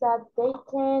measures that they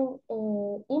can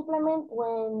implement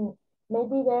when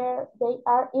maybe they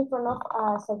are in front of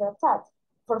a cyber attack.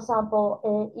 For example,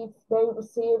 if they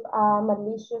receive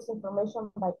malicious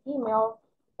information by email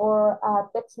or a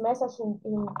text message in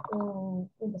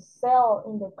the cell,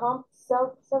 in the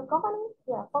cell company,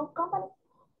 yeah, phone company.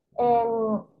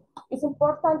 And it's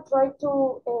important try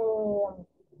to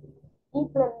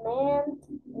implement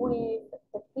with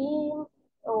the team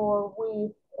or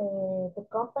with the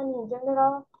company in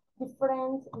general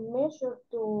different measures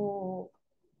to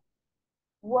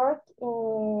work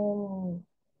and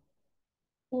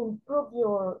improve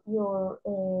your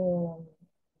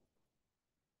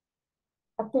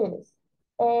activities.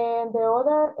 And the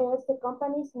other is the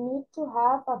companies need to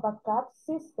have a backup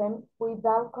system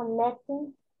without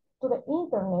connecting to the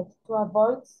internet to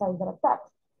avoid cyber attacks.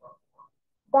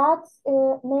 That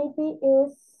maybe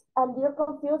is a little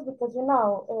confused because, you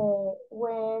know,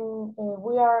 when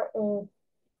we are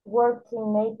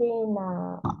working maybe in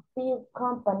a big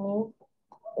company,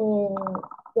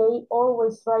 they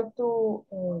always try to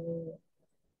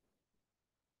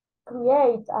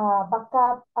create a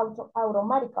backup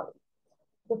automatically.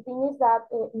 The thing is that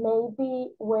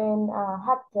maybe when a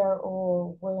hacker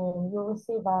or when you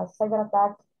receive a cyber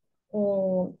attack,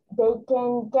 they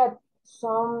can get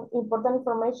some important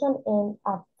information and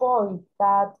avoid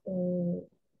that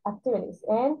activities.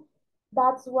 And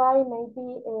that's why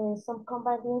maybe some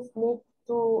companies need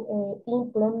to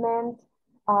implement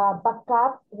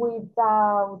backup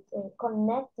without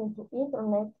connecting to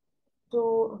internet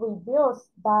to reduce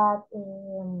that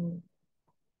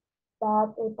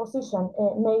position.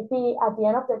 Maybe at the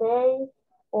end of the day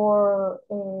or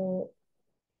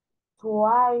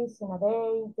twice in a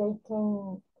day, they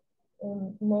can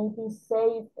maybe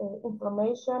save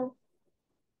information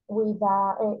with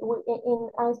in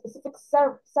a specific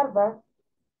server,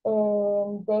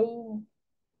 and they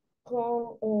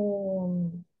can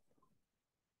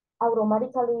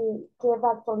automatically give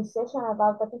actualization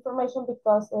about that information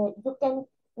because you can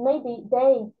maybe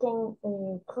they can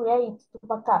create two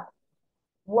backup.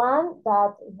 One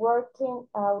that working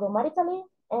automatically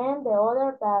and the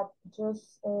other that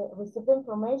just receive the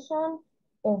information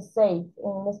and save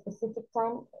in a specific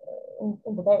time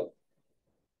in the day.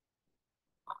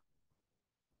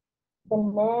 The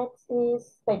next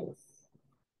is space.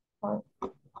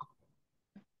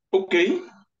 Okay.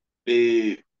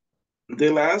 The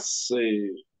last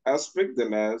aspect, the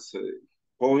last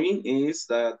point is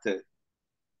that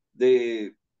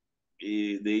the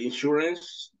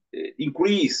insurance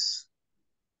increase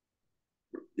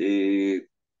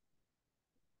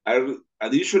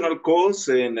additional costs,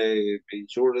 and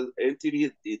insurance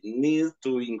entity need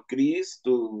to increase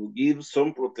to give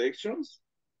some protections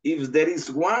if there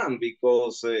is one,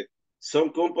 because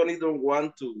some companies don't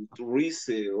want to risk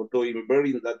or to invest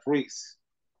in that risk.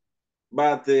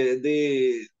 But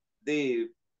the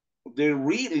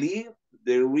really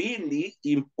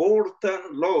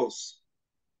important loss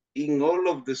in all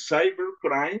of the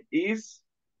cybercrime is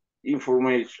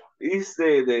information. Is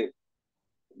the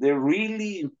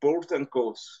really important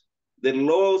cause. The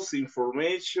loss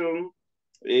information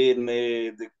and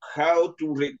how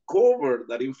to recover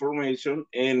that information.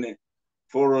 And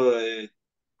for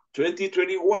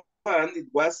 2021, it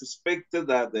was expected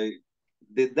that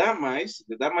the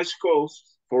damage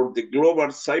cost for the global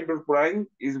cybercrime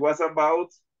was about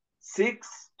 $6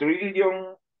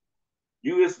 trillion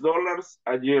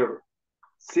a year.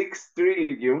 6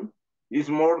 trillion is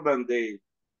more than the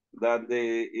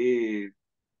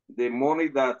money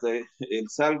that El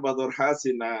Salvador has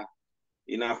in a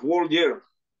whole year.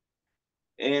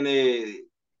 And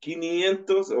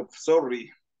 500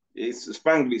 sorry, it's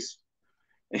Spanglish,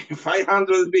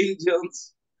 500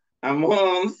 billions a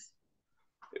month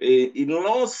in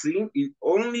losing,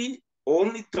 only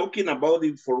talking about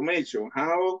information,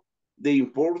 how the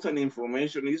important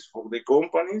information is for the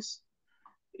companies.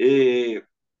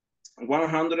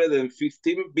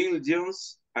 115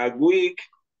 billions a week,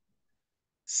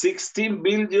 16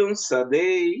 billions a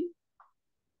day,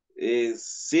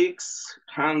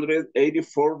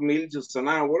 684 millions an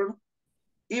hour.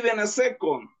 Even a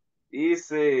second is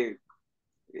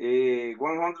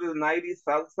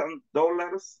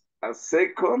 $190,000 a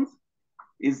second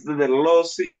is the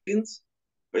losses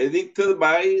predicted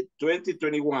by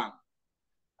 2021.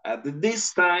 At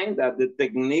this time, that the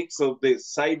techniques of the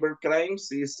cyber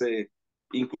crimes is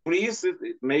increased,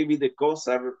 maybe the costs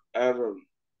are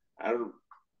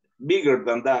bigger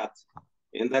than that,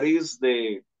 and that is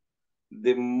the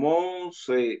most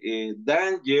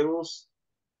dangerous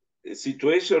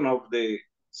situation of the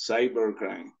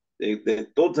cybercrime. The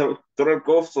total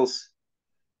cost of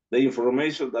the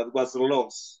information that was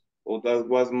lost or that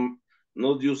was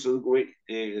not used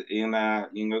in a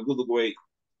good way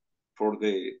for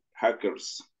the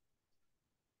hackers.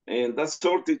 And that's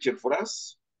all, teacher, for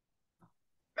us.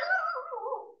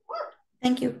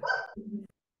 Thank you.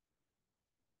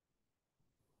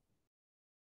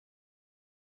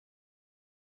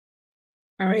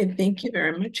 All right, thank you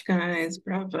very much, guys.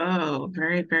 Bravo.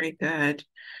 Very, very good.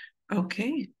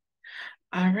 Okay.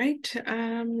 All right,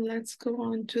 let's go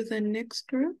on to the next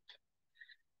group.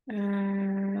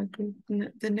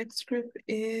 The next group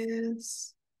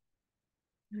is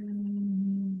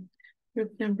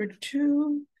group number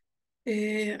 2,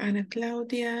 Ana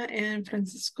Claudia and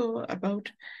Francisco,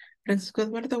 about Francisco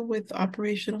Eduardo with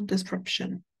operational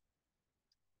disruption.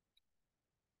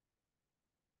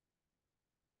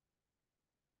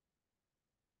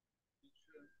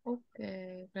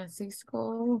 Okay,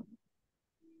 Francisco.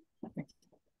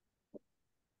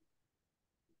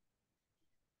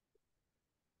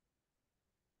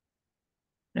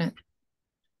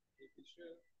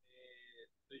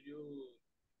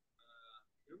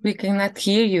 We cannot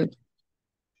hear you. Do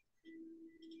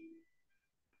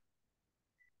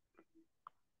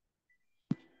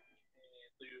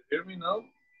you hear me now?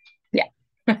 Yeah.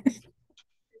 Okay, sorry.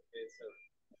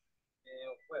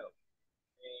 Well,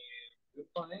 you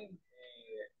find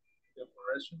the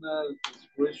operational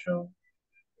discretion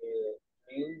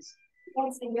means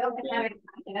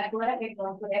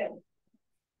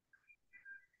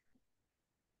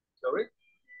sorry?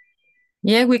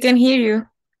 Yeah, we can hear you.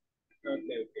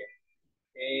 Okay.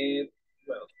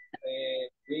 Well,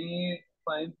 we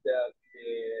find that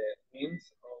the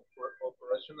means of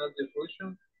operational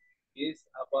diffusion is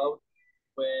about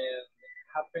when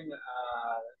happen a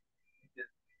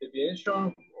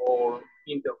deviation or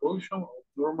interruption of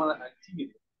normal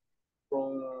activity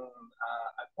from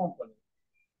a company.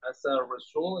 As a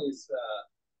result, is a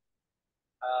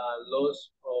loss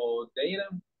of data,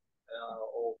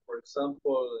 or for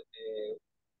example,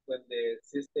 when the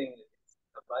system is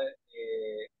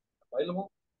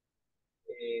available,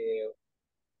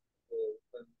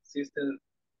 when system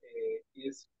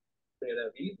is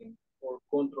operating or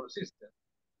control system,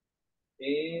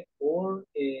 or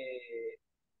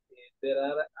there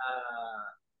are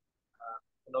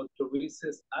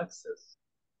unauthorized access,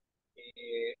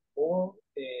 or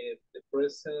the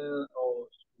presence of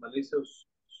malicious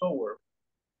software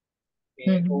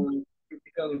on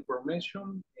critical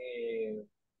information in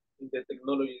the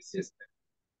technology system.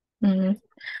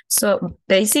 So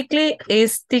basically,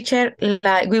 is teacher,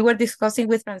 like we were discussing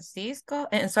with Francisco,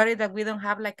 and sorry that we don't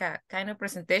have like a kind of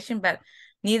presentation, but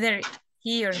neither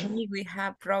he or me, we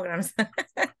have programs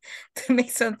to make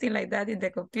something like that in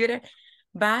the computer.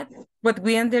 But what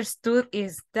we understood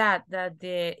is that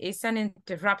there is an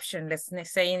interruption, let's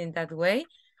say in that way,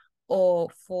 or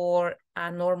for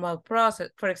a normal process.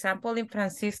 For example, in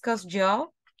Francisco's job,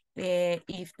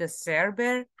 if the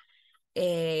server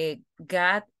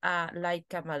got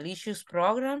like a malicious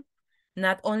program,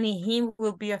 not only him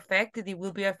will be affected, it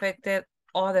will be affected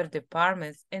other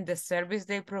departments, and the service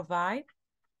they provide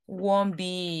won't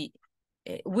be,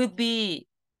 will be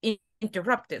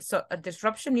interrupted. So a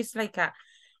disruption is like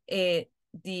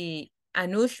the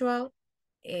unusual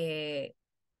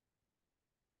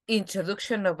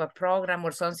introduction of a program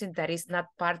or something that is not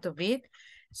part of it,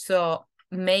 so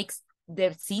makes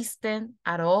the system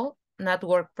at all not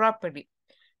work properly.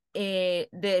 The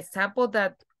example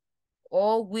that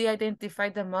all we identify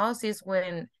the most is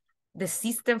when the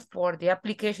system for the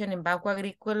application in Banco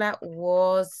Agrícola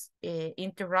was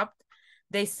interrupted.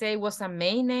 They say it was a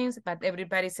maintenance, but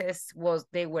everybody says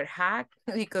they were hacked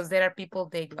because there are people,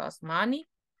 they lost money.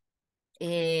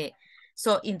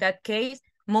 So in that case,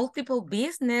 multiple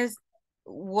business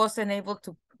wasn't able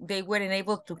to, they weren't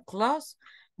able to close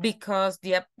because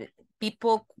the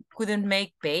people couldn't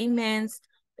make payments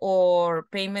or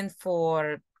payment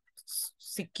for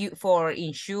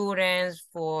insurance,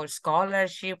 for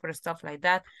scholarship or stuff like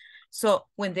that. So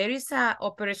when there is a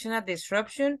operational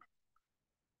disruption,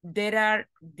 there are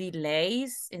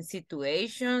delays in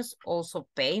situations, also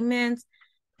payments,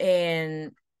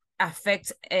 and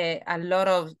affects a lot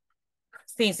of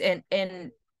things.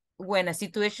 And when a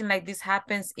situation like this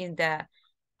happens in the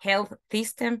health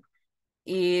system,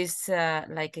 is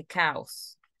like a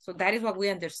chaos. So that is what we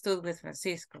understood with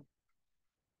Francisco.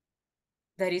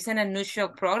 that is an unusual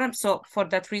program. So for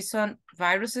that reason,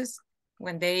 viruses,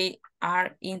 when they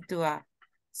are into a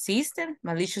system,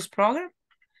 malicious program,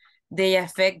 they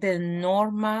affect the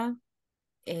normal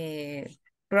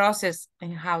process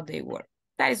and how they work.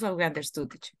 That is what we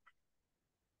understood, teacher.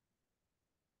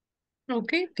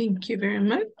 Okay, thank you very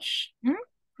much.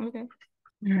 Okay.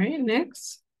 All right,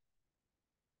 next.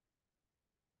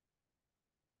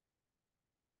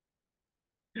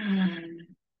 The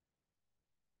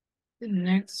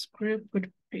next group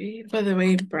would be, by the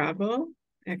way, bravo.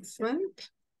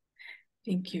 Excellent.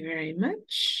 Thank you very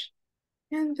much.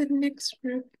 And the next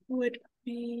group would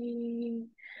be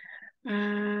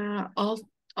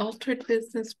altered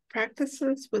business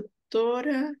practices with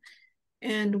Dora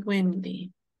and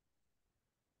Wendy.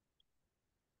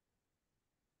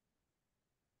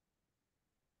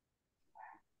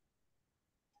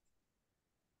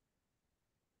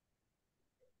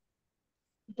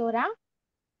 Dora,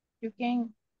 you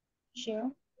can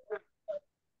share.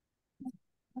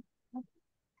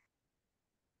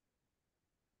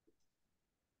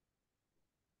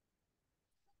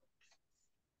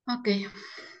 Okay.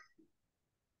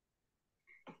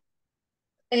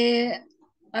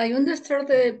 I understand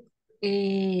the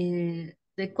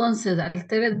concept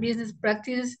altered business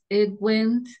practice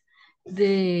when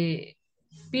the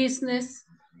business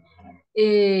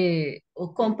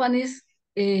or companies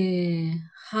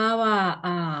have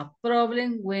a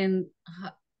problem when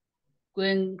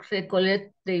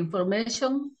recollect the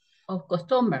information of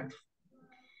customers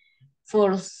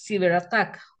for cyber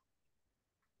attack.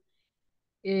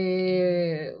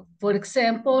 For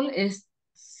example, is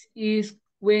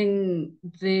when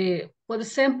for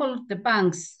example, the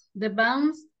banks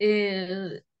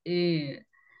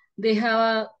they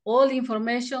have all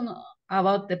information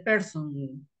about the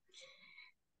person,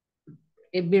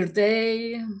 a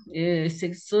birthday,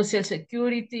 social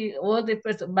security, all the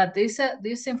person, but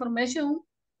this information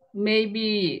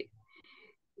maybe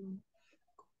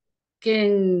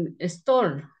can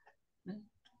store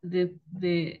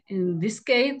in this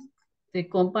case, the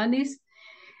companies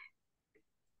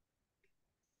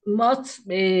must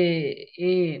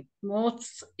make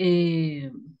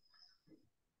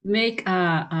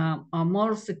a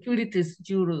more securities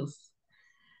juris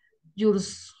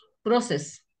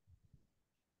process.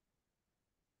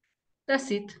 That's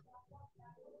it.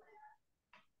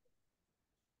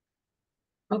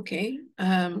 Okay.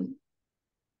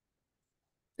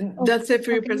 That's it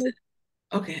for your present.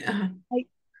 Okay.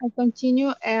 I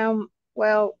continue.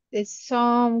 Well,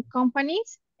 some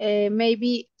companies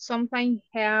maybe sometimes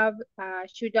have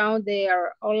shut down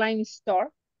their online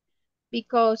store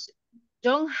because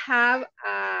don't have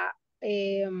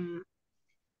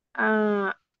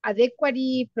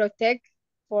adequately protect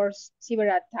for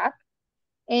cyber attack,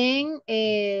 and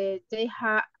they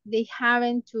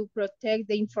haven't to protect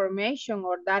the information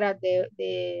or data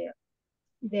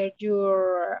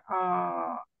your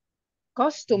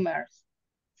customers.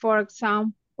 For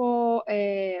example,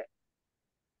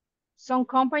 some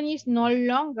companies no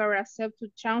longer accept to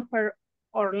transfer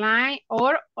online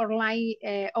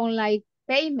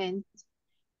payment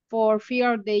for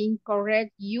fear of the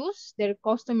incorrect use their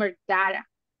customer data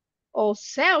or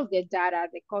sell the data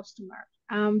the customer.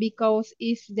 Because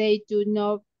if they do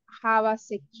not have a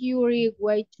secure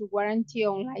way to guarantee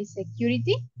online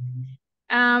security,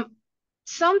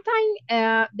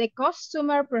 sometimes the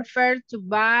customer prefer to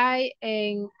buy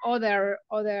in other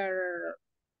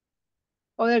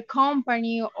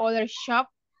company or other shop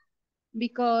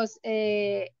because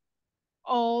we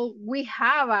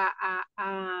have a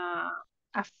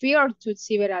fear to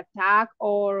cyber attack,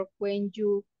 or when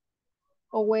you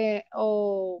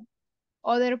or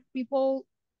other people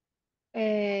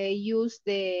use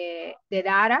the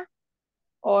data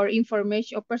or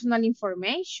information or personal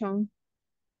information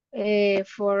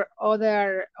for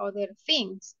other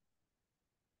things.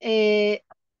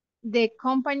 The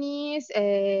companies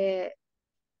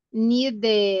need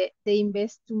they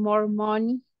invest more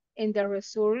money in the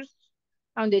resource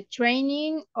on the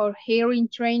training or hiring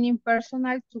training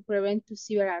personnel to prevent the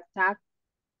cyber attack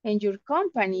in your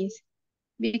companies,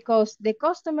 because the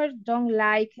customers don't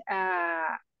like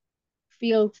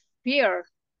feel fear.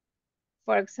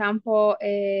 For example,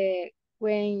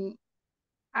 when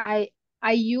I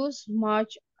use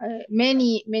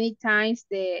many times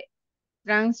the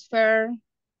transfer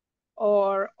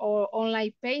or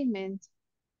online payment,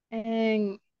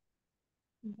 and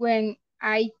when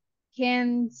I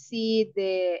can see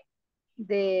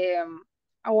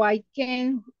or I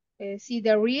can see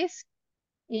the risk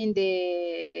in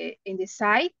the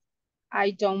site,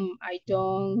 I don't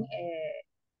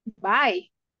buy.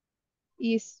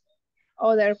 Is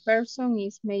other person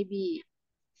is maybe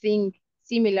think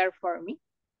similar for me,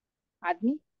 at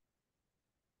me.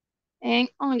 And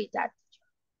only that, teacher.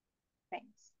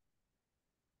 Thanks.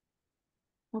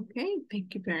 Okay,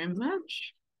 thank you very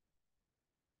much.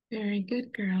 Very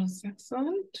good, girls.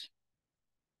 Excellent.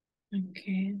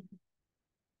 Okay.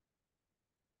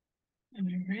 All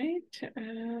right.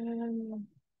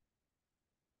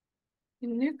 The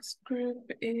next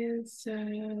group is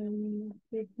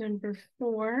group number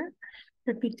 4.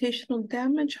 Reputational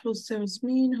damage, Jose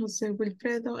Osmin, Jose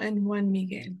Wilfredo, and Juan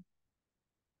Miguel.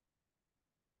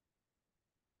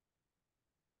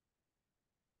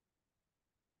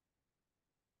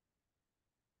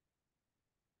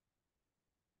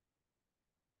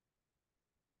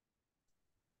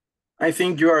 I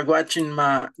think you are watching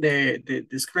the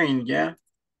screen, yeah?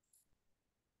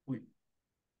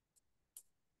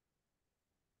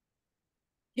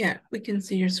 Yeah, we can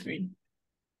see your screen.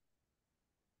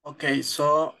 Okay,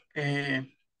 so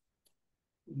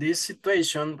this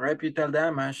situation, reputational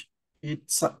damage,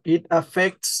 it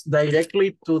affects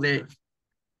directly to the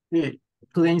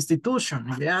institution,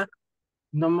 yeah?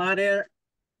 No matter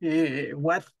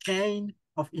what kind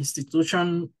of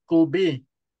institution could be.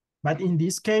 But in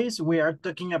this case, we are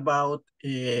talking about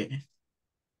the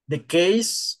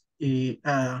case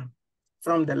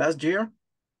from the last year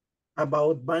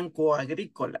about Banco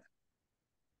Agrícola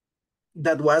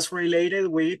that was related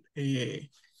with the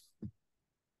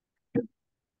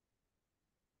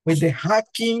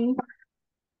hacking.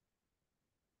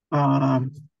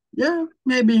 Yeah,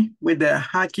 maybe with the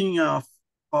hacking of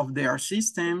their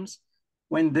systems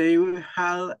when they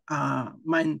had a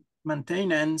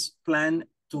maintenance plan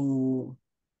to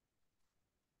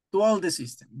all the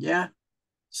system. Yeah,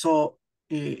 so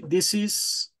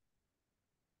this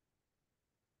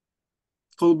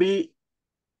could be,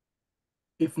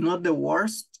 if not the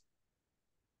worst,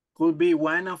 could be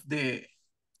one of the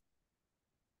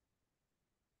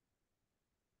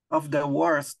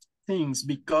worst things,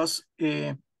 because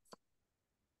as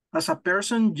a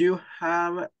person you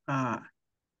have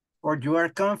or you are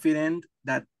confident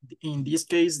that in this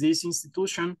case this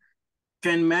institution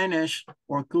can manage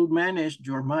or could manage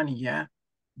your money, yeah,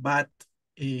 but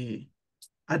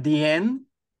at the end,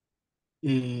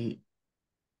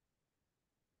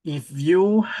 if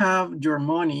you have your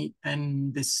money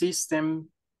and the system,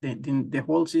 the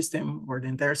whole system or the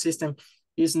entire system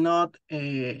is not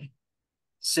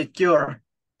secure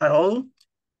at all,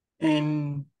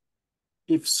 and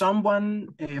if someone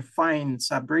finds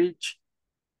a breach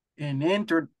and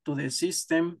enter to the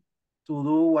system to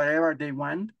do whatever they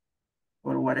want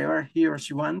or whatever he or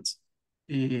she wants,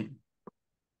 and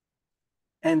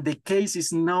the case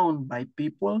is known by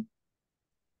people,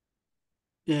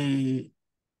 I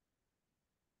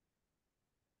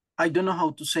don't know how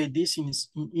to say this in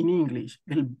English.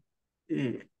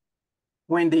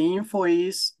 When the info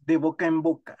is de boca en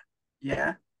boca,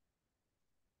 yeah?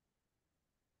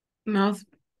 Mouth.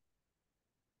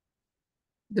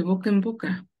 De boca en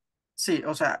boca. Sí,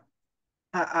 o sea,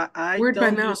 I Word by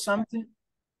tell you mouth. something.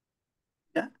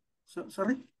 Yeah,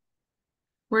 sorry?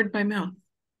 Word by mouth.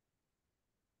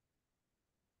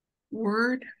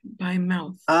 Word by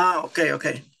mouth. Ah,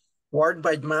 okay. Word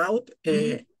by mouth.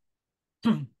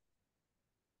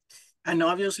 And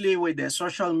obviously with the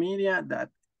social media that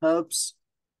helps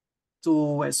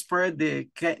to spread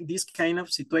these kind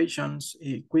of situations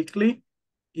quickly,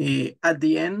 at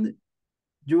the end,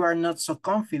 you are not so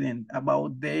confident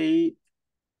about the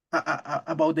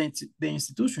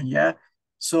institution, yeah?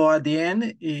 So at the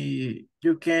end,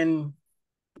 you can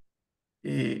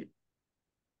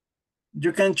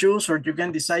choose, or you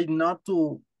can decide not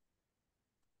to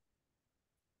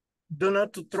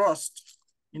trust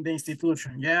in the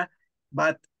institution, yeah?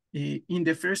 But in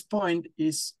the first point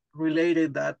is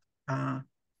related that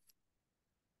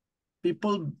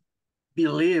people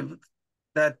believe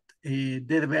that the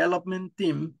development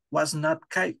team was not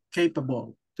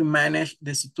capable to manage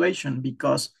the situation,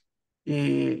 because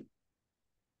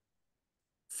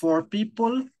for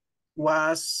people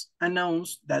was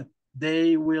announced that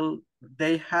they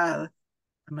had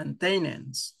a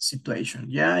maintenance situation,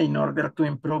 yeah, in order to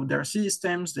improve their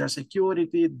systems, their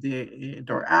security,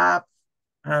 their app,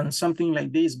 and something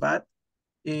like this. But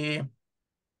the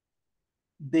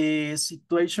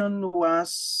situation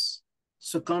was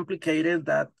so complicated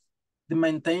that the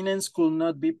maintenance could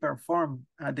not be performed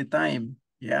at the time,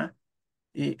 yeah?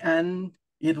 And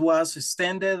it was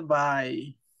extended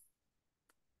by,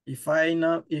 if I'm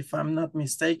not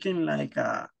mistaken, like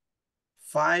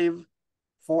 4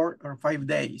 or 5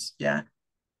 days, yeah?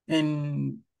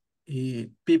 And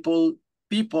people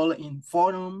in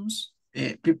forums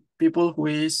people who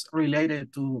is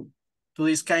related to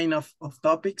this kind of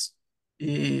topics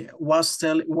was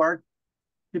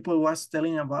people was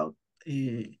telling about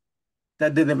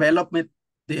that the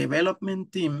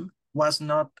development team was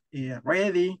not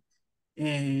ready,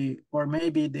 or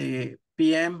maybe the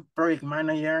PM project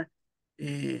manager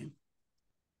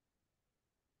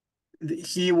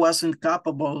he wasn't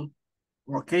capable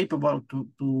to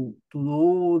do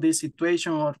the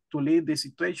situation or to lead the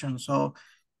situation. So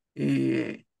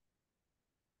it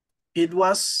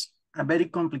was a very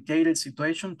complicated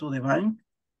situation to the bank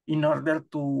in order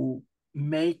to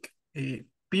make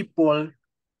people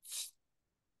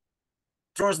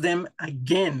trust them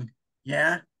again.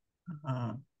 Yeah.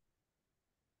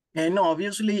 And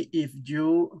obviously, if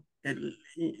you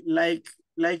like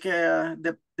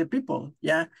the people,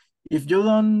 yeah, if you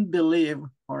don't believe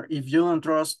or if you don't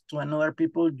trust to another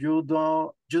people, you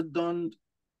don't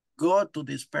go to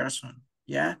this person,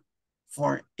 yeah,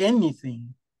 for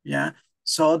anything, yeah.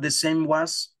 So the same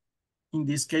was in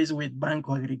this case with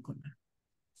Banco Agrícola.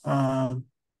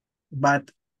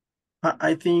 But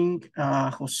I think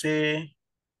Jose,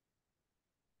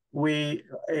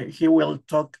 he will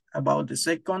talk about the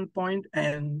second point,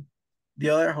 and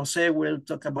the other Jose will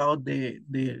talk about the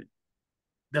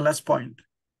last point.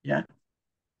 Yeah.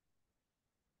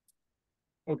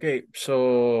 Okay,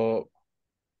 so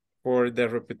for the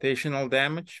reputational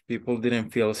damage, people didn't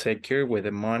feel secure with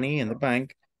the money in the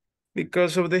bank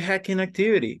because of the hacking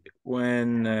activity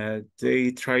when they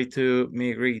try to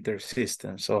migrate their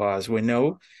system. So as we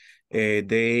know,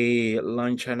 they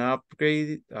launch an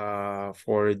upgrade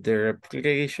for their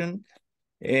application,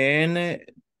 and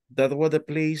that was the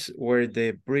place where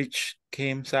the breach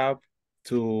came up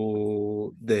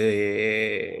to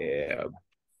the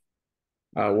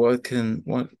what can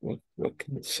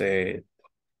say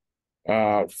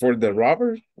for the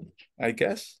robber, I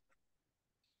guess,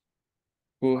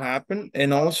 who happened,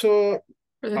 and also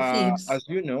For the thieves. as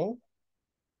you know,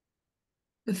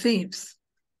 The thieves.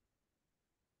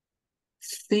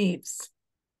 Thieves.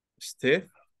 Steve,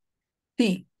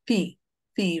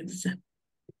 Thieves.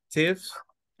 thieves.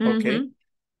 Okay,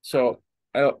 so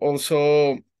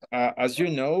also as you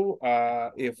know,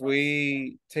 if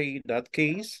we take that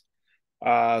case,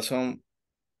 most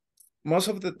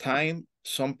of the time,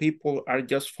 some people are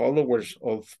just followers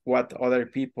of what other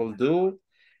people do.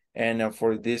 And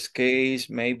for this case,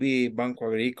 maybe Banco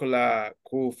Agrícola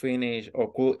could finish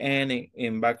or could end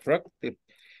in bankruptcy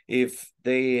if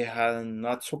they had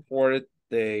not supported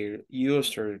their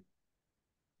user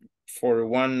for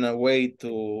one way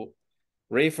to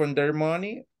refund their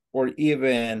money, or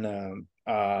even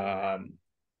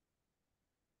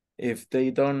if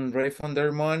they don't refund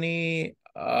their money,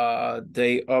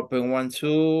 they open one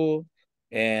too,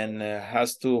 and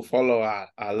has to follow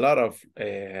a lot of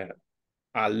a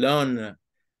loan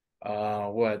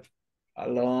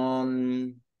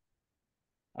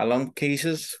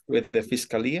cases with the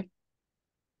Fiscalía.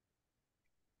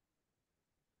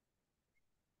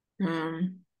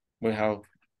 We have,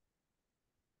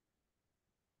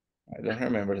 I don't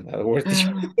remember that word.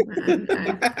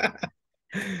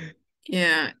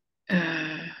 Yeah.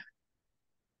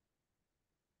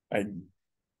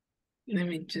 Let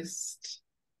me just,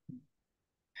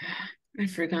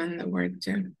 I've forgotten the word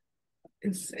too.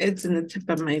 It's in the tip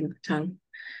of my tongue.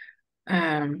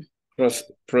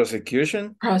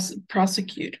 Prosecution?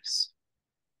 Prosecutors.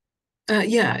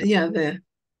 Yeah, the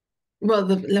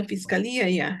La Fiscalía,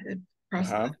 yeah.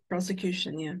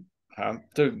 Prosecution, yeah.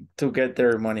 To get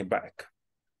their money back.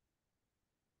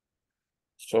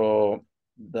 So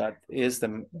that is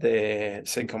the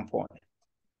second point.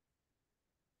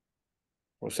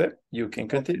 Jose, you can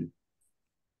continue.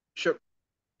 Sure.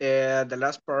 The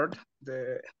last part,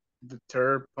 the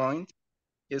third point,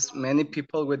 is many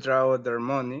people withdraw their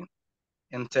money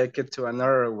and take it to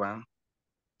another one,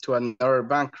 to another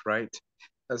bank, right?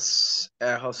 As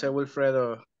Jose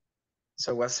Wilfredo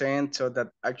was saying, so that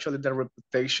actually the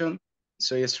reputation,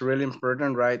 so it's really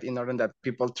important, right, in order that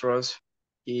people trust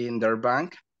in their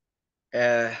bank.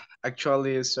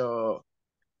 Actually, so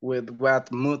with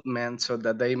what movement so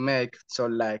that they make, so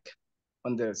like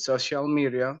on the social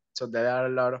media, so there are a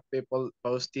lot of people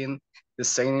posting the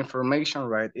same information,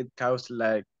 right? It caused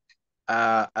like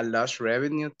a lost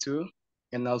revenue too,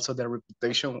 and also the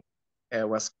reputation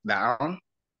was down.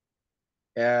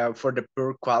 For the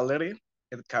poor quality,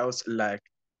 it caused like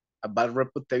a bad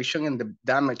reputation and the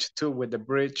damage too with the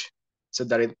breach, so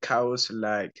that it caused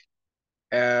like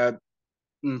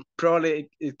probably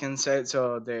it can say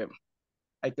so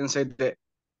I can say that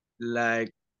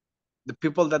like the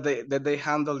people that they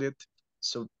handle it,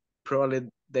 so probably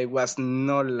they was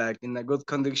not like in a good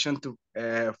condition to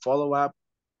follow up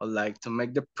or like to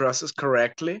make the process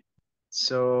correctly.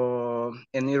 So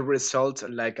any result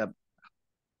like a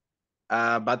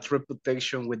bad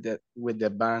reputation with the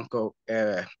bank or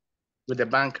with the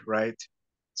bank, right?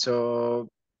 So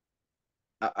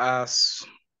as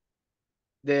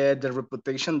the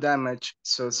reputation damage,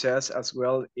 so says as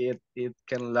well, it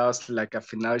can lose like a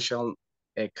financial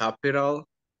capital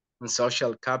and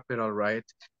social capital, right?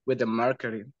 With the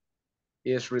marketing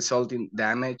is resulting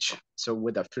damage. So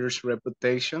with a first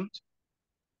reputation,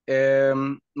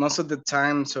 most of the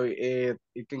time, so it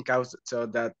can cause so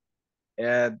that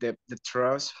the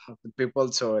trust of the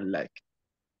people so like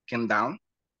can down,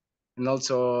 and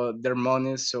also their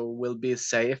money so will be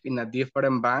safe in a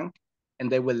different bank,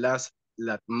 and they will lose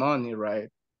that money, right?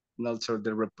 And also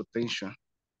the reputation.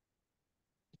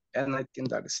 And I think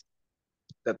that's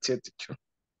it, teacher.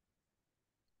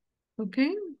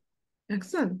 Okay,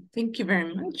 excellent. Thank you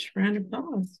very much. Round of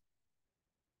applause.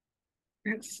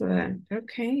 Excellent.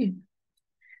 Okay.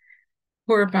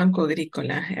 Poor Banco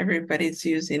Agrícola. Everybody's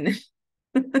using it.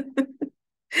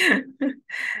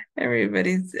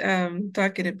 Everybody's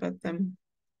talking about them.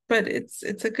 But it's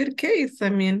a good case. I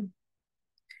mean,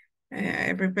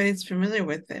 everybody's familiar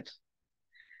with it.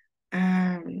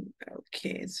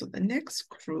 Okay, so the next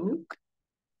group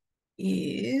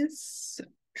is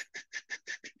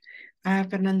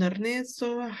Fernando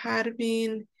Ernesto,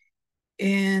 Harbin,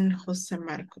 and Jose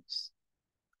Marcos.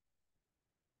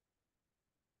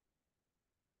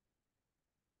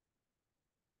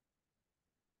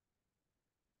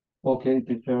 Okay,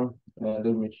 teacher, let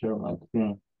me share my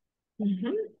screen.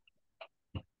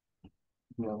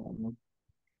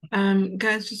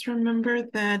 Guys, just remember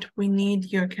that we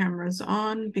need your cameras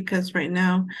on because right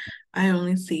now I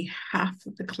only see half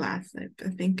of the class. I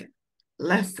think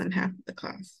less than half of the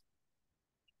class.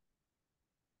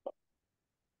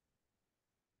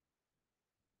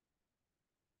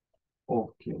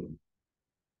 Okay.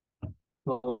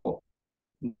 So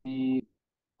we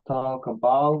talk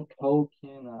about how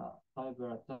can a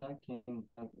cyber attack can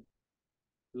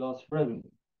loss revenue.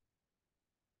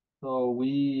 So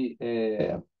we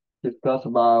discuss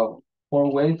about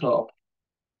 4 ways of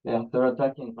after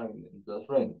attacking loss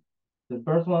revenue. The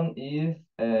first one is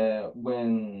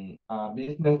when a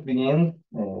business begins,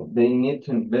 they need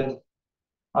to invest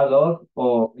a lot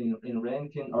of in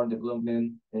renting or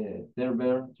development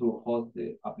server to host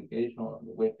the application on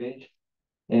the web page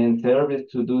and service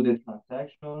to do the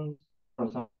transactions. For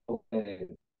example,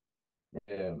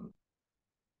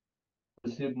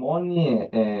 receive money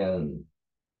and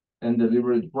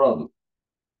deliver the product.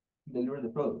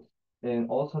 And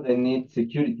also they need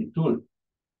security tools.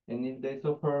 And if they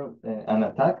suffer an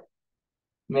attack,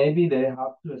 maybe they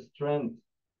have to strengthen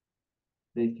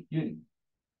the security.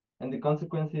 And the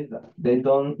consequence is that they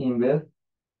don't invest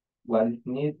what is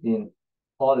needed in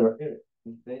other areas.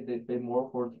 Instead, they pay more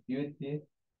for security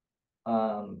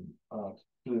to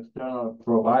external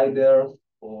providers,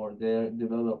 or they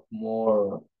develop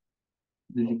more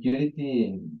the security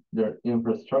in their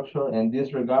infrastructure and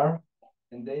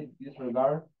they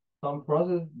disregard some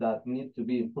process that need to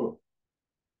be improved.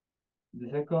 The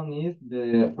second is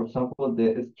for example,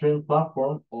 the stream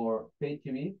platform or pay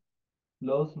TV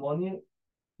lose money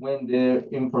when their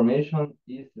information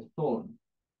is stolen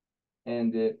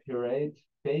and the pirate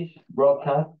page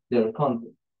broadcast their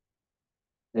content.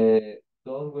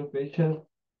 Those web pages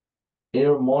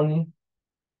earn money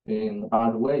in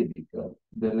hard way because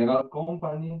the legal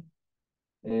company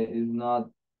is not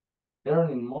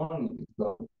earning money,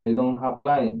 so they don't have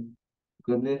clients.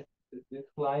 Because this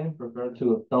client prefer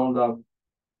to download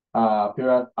a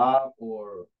pirate app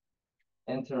or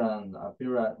enter a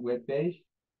pirate web page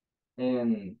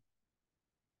and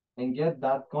get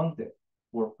that content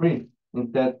for free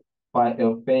instead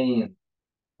of paying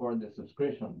for the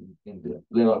subscription in the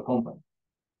legal company.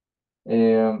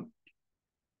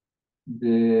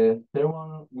 The third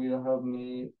one will help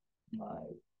me my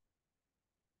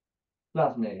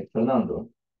classmate Fernando.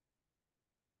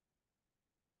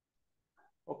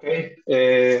 Okay.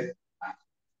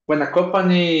 When a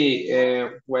company,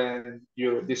 when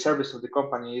the service of the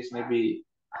company is maybe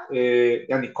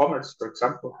an e-commerce, for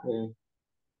example,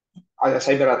 a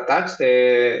cyber attacks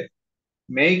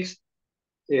makes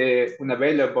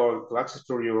unavailable to access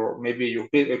to your maybe your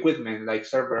equipment like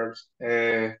servers,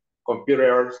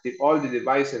 computers, all the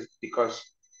devices, because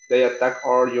they attack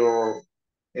all your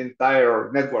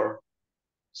entire network.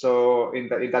 So in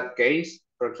that case,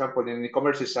 for example, in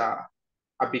e-commerce is a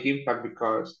big impact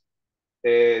because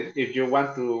if you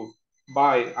want to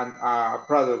buy a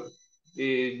product,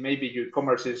 maybe your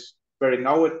e-commerce is very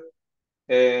known,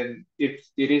 and if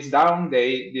it is down,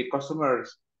 the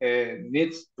customers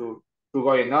needs to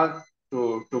going on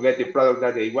to get the product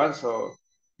that they want. So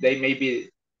they maybe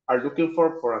are looking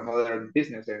for another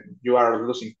business, and you are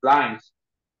losing clients,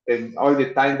 and all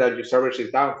the time that your service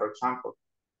is down, for example.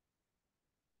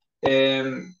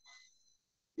 Not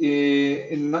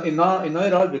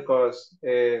at all, because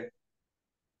in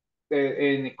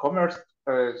e-commerce,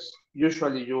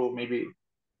 usually you maybe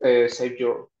save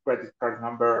your credit card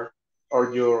number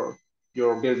or your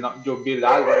bill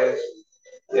address,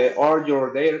 or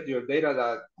your data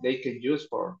that they can use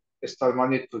for start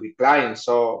money to the client.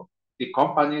 So the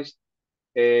companies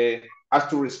have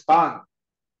to respond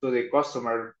to the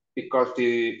customer, because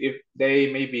if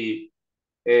they maybe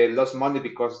lost money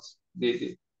because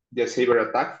the cyber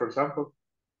attack, for example,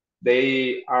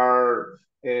 they are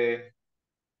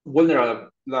vulnerable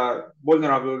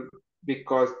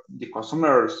because the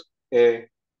customers is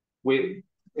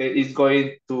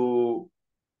going to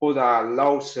put a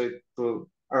lawsuit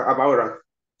about it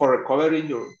for recovering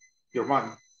your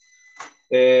money.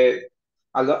 A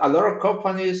lot of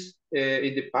companies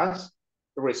in the past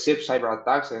received cyber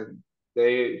attacks, and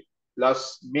they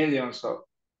lost millions of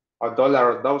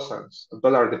dollars or thousands of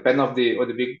dollars, depending on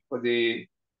the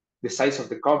size of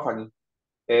the company.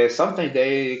 Sometimes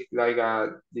they, like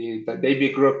the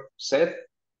David Group said,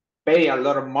 pay a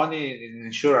lot of money in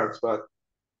insurance, but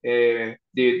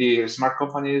the smart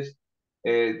companies,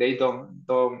 they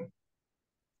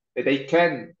they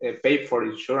can pay for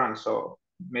insurance. So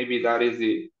maybe that is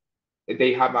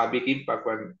they have a big impact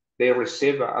when they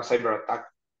receive a cyber attack.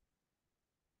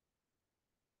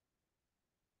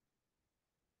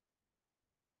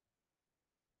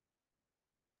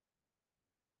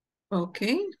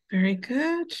 Okay, very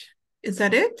good. Is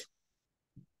that it?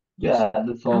 Yeah,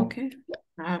 that's all. Okay.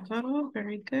 Bravo.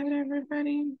 Very good,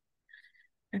 everybody.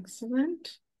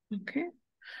 Excellent. Okay.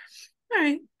 All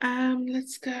right.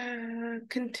 Let's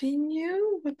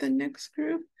continue with the next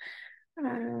group.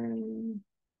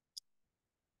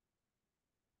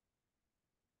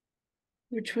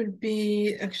 Which would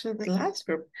be actually the last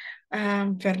group.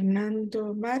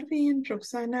 Fernando, Marvin,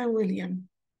 Roxana, William.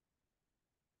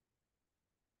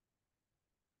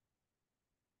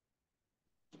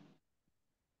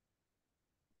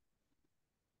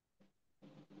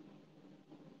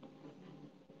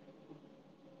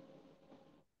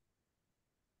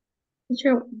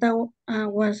 Teacher, that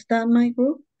was that my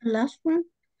group, the last one,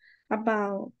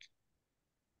 about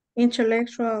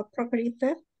intellectual property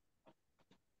theft?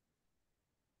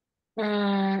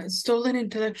 Stolen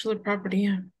intellectual property,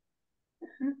 yeah.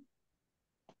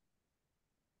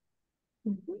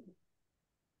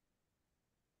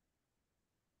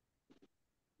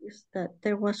 Is that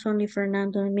there was only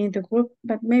Fernando and me in the group,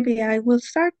 but maybe I will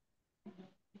start.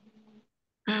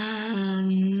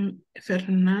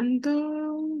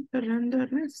 Fernando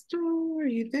Ernesto, are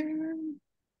you there?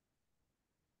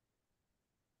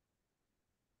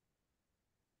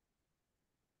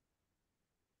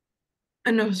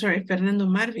 No, sorry, Fernando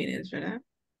Marvin is, ¿verdad?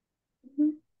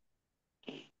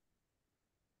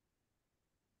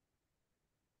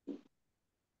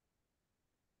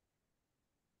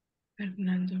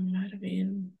 Fernando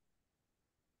Marvin.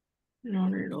 No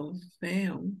lo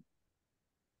veo.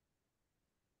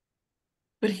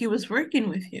 But he was working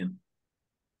with you.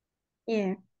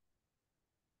 Yeah.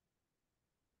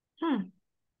 Huh.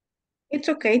 It's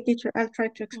okay, teacher. I'll try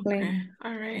to explain. Okay,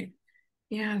 all right.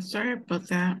 Yeah, sorry about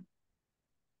that.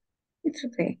 It's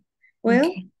okay. Well,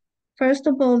 okay. First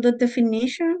of all, the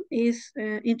definition is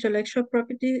intellectual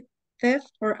property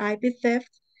theft, or IP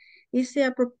theft, is the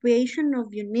appropriation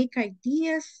of unique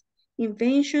ideas,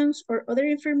 inventions, or other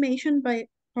information by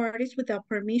parties without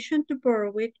permission to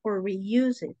borrow it or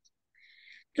reuse it.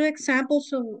 Two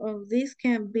examples of this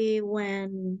can be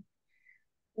when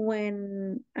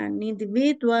an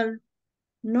individual,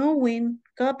 knowing,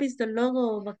 copies the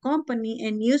logo of a company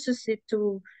and uses it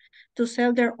to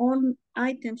sell their own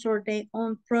items or their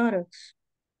own products.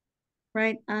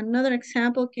 Right. Another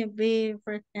example can be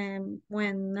for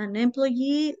when an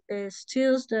employee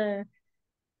steals the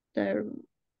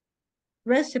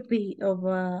recipe of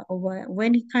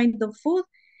any kind of food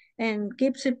and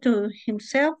gives it to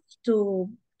himself to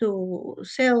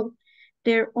sell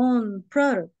their own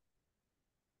product.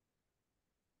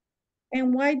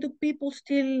 And why do people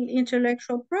steal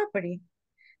intellectual property?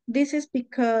 This is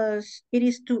because it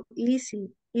is too easy.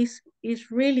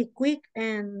 It's really quick,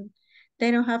 and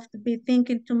they don't have to be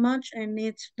thinking too much, and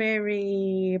it's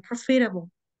very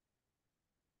profitable.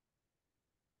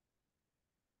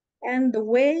 And the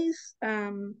ways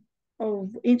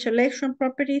of intellectual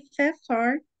property theft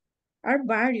are are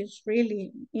various,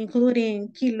 really, including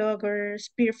keylogger,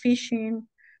 spearfishing,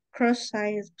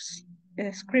 cross-site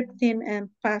scripting, and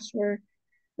password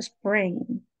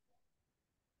spraying.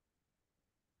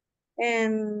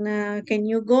 And can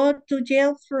you go to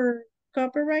jail for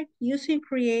copyright using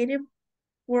creative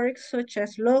works such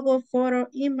as logo, photo,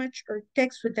 image, or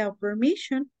text without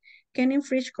permission can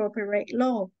infringe copyright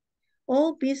law.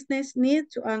 All business need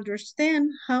to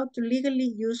understand how to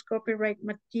legally use copyright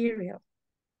material,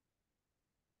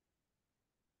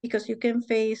 because you can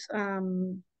face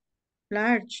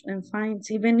large and fines,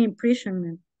 even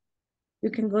imprisonment. You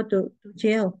can go to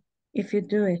jail if you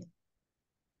do it.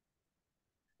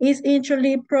 Is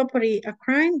intellectual property a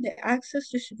crime? The access,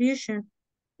 distribution,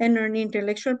 and earn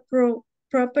intellectual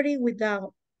property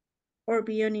without or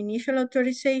beyond initial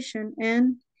authorization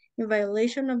and in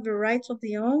violation of the rights of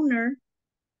the owner,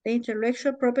 the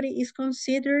intellectual property is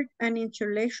considered an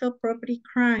intellectual property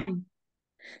crime.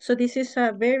 So this is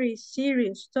a very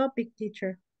serious topic,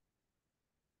 teacher.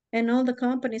 And all the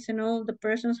companies and all the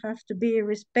persons have to be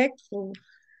respectful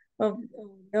of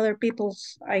other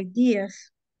people's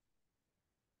ideas.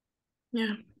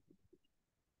 Yeah.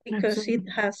 Because Absolutely.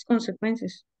 it has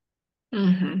consequences.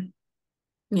 Mm-hmm.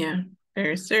 Yeah,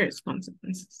 very serious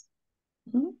consequences.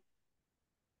 Mm-hmm.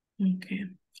 Okay.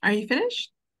 Are you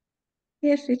finished?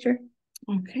 Yes, teacher.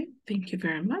 Okay, thank you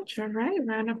very much. All right,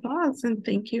 round of applause, and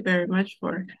thank you very much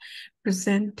for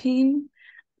presenting.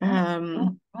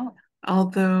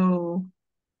 Although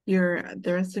the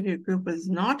rest of your group was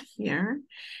not here,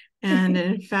 and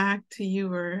in fact you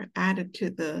were added to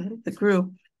the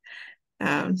group,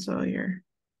 so you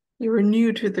were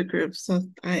new to the group, so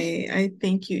I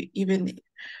thank you even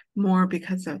more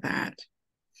because of that.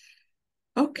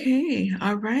 Okay,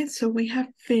 all right, so we have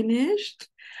finished.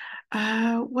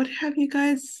 What have you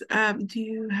guys, do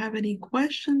you have any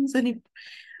questions,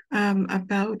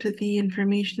 about the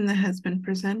information that has been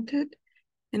presented?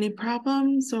 Any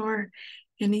problems or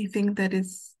anything that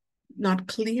is not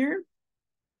clear?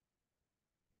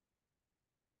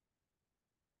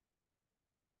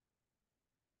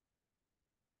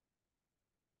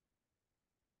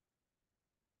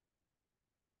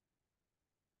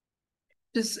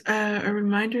 Just a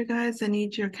reminder, guys, I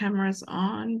need your cameras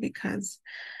on because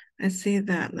I see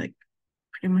that like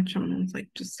pretty much almost like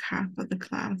just half of the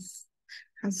class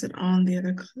has it on. The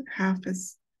other half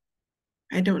is,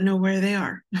 I don't know where they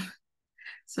are.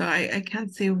 So I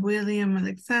can't see William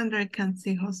Alexander, I can't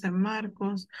see Jose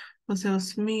Marcos, Jose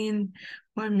Osmin,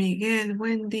 Juan Miguel,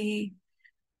 Wendy,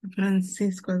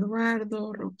 Francisco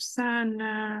Eduardo,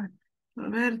 Roxana,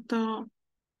 Roberto.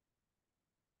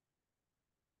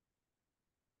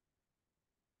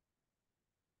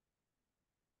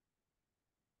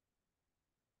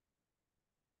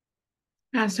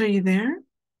 So are you there?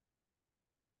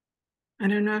 I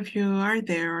don't know if you are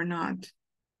there or not.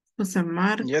 Jose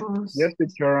Marcos. Yes,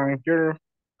 teacher, I'm here.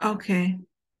 Okay.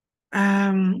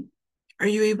 Are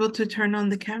you able to turn on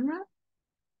the camera?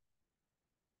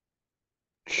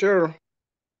 Sure.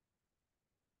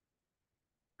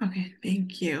 Okay,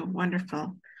 thank you.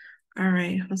 Wonderful. All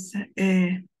right, Jose.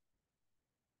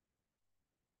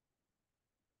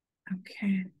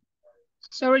 Okay.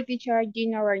 Sorry, teacher,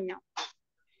 Gina right now.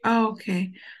 Oh,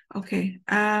 okay. Okay.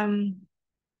 All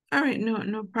right,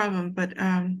 no problem. But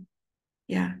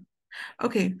yeah.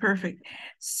 Okay, perfect.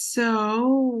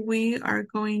 So we are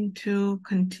going to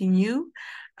continue.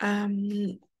 I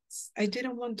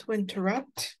didn't want to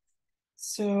interrupt,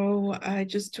 so I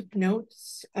just took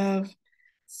notes of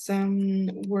some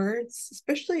words,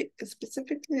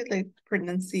 specifically like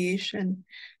pronunciation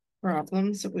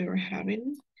problems that we were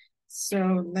having.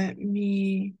 So let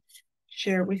me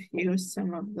share with you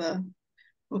some of the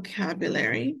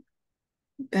vocabulary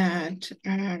that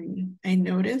I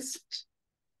noticed.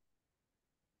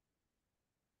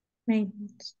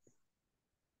 Maintenance.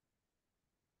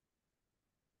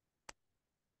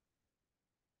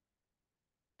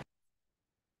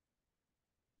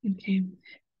 Okay.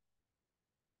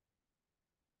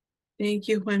 Thank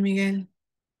you, Juan Miguel.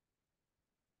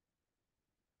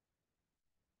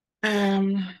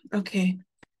 Okay.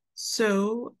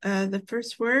 So the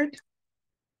first word,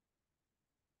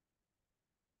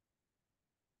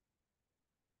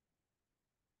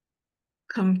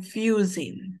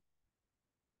 confusing.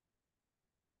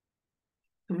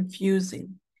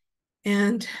 Confusing.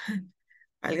 And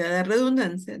valga la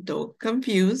redundancia, don't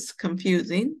confuse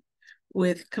confusing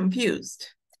with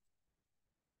confused.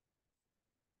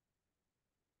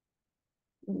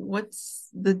 What's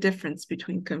the difference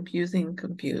between confusing and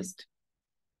confused?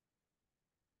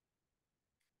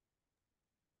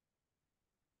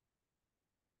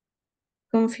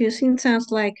 Confusing sounds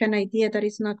like an idea that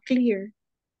is not clear.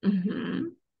 Mm-hmm.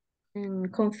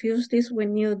 And confused is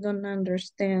when you don't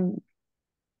understand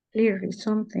clearly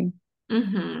something.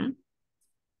 Mm-hmm.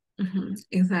 Mm-hmm.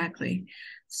 Exactly.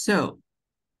 So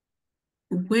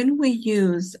when we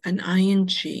use an ing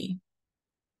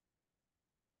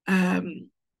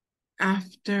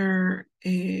after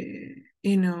a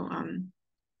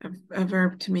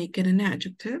verb to make it an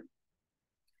adjective,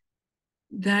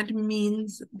 that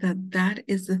means that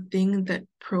is the thing that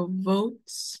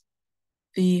provokes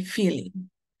the feeling.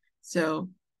 So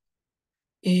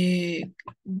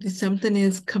something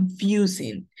is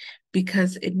confusing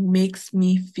because it makes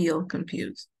me feel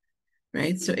confused,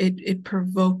 right? So it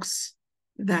provokes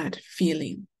that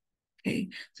feeling. Okay,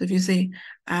 so if you say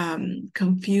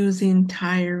confusing,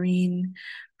 tiring,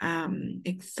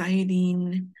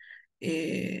 exciting,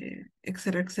 et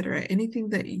cetera, anything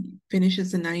that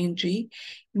finishes in ing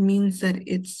means that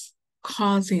it's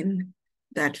causing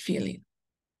that feeling.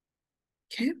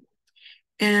 Okay,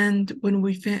 and when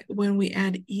we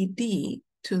add ed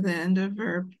to the end of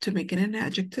verb to make it an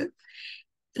adjective,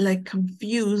 like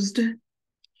confused,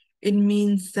 it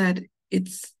means that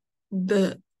it's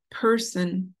the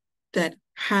person that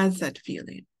has that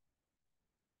feeling.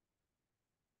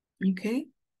 Okay.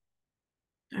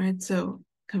 All right. So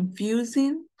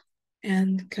confusing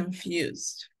and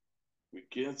confused. We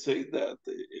can say that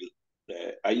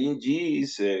the ing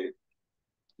is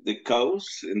the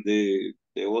cause and the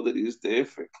other is the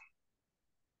effect.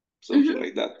 Something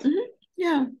like that. Mm-hmm.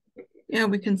 Yeah. Yeah,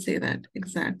 we can say that.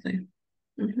 Exactly.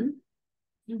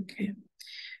 Okay.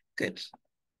 Good.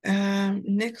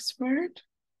 Next word.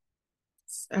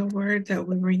 It's a word that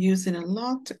we were using a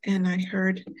lot, and I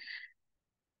heard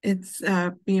it's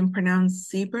being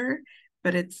pronounced cyber,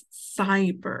 but it's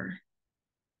cyber.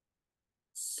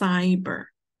 Cyber.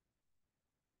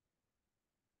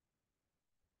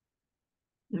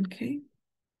 Okay.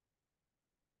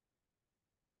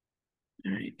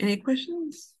 All right. Any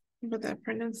questions about that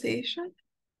pronunciation?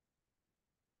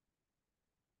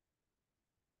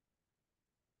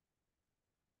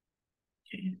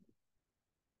 Okay.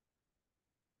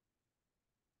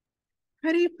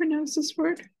 How do you pronounce this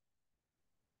word?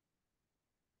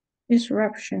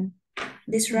 Disruption.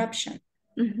 Disruption.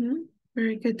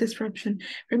 Very good, disruption.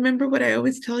 Remember what I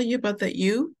always tell you about that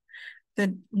you?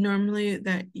 That normally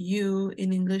that you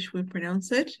in English we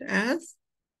pronounce it as?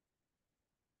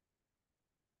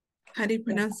 How do you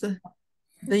pronounce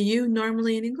the you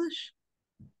normally in English?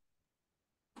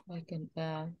 Like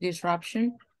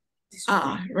disruption.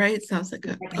 Right? It sounds like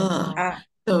a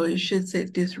So you should say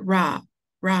disruption,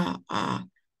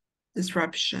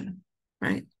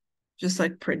 right? Just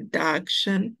like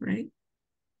production, right?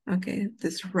 Okay,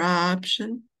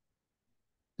 disruption.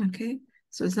 Okay,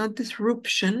 so it's not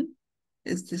disruption,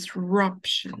 it's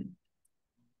disruption.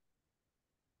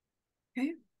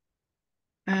 Okay.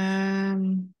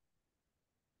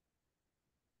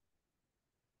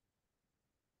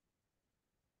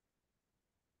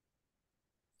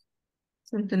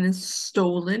 Something is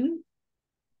stolen.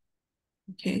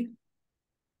 Okay.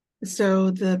 So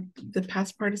the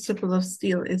past participle of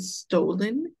steal is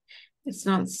stolen. It's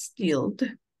not stealed.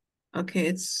 Okay,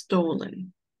 it's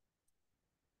stolen.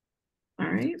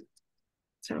 All right.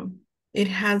 So it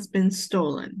has been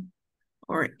stolen,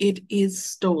 or it is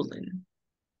stolen.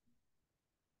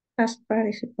 Past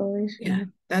participle is yeah,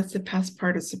 that's the past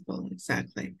participle,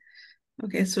 exactly.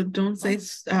 Okay, so don't say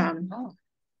stoled.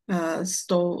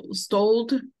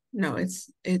 No,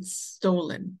 it's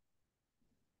stolen.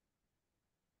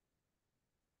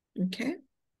 Okay.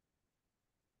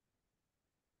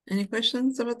 Any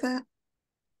questions about that?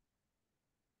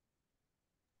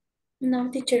 No,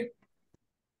 teacher.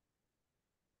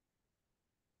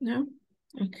 No?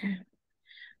 Okay.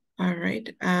 All right.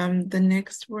 The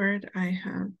next word I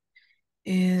have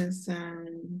is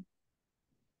let's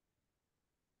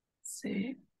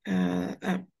see.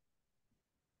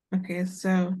 Okay,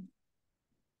 so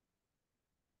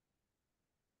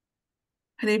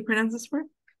how do you pronounce this word?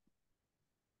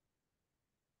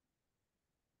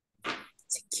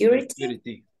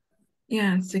 Security.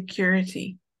 Yeah,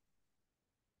 security.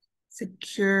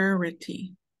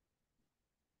 Security.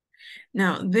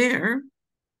 Now there,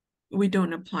 we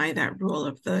don't apply that rule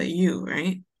of the you,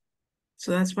 right?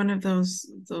 So that's one of those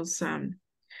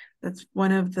that's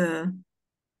one of the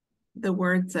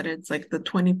words that it's like the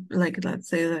 20, like let's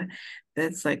say that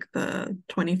that's like the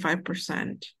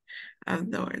 25%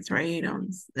 of the words, right? You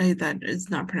don't say that is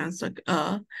not pronounced like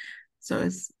so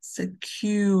it's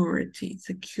security,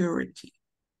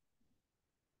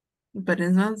 but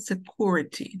it's not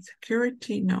security,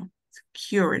 no,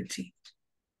 security.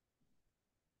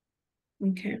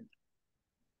 Okay.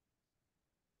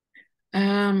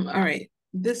 All right.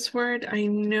 This word, I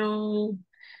know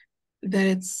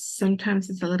that sometimes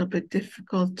it's a little bit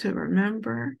difficult to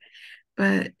remember,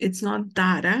 but it's not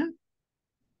data.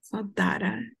 It's not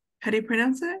data. How do you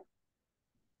pronounce it?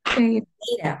 Data.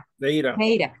 Data.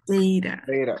 Data. Data.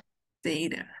 Data.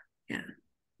 Data. Yeah.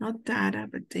 Not data,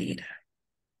 but data.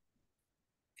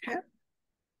 Okay.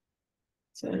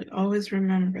 So always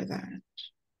remember that.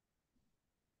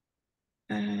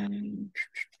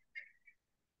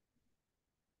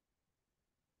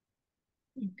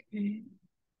 Okay.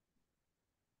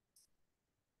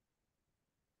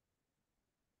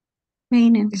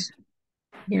 Maintenance.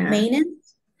 Yeah.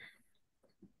 Maintenance.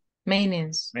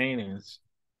 Maintenance. Maintenance.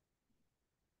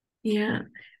 Yeah.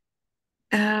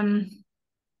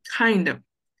 Kind of.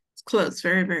 It's close,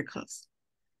 very, very close.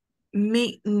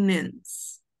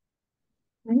 Maintenance.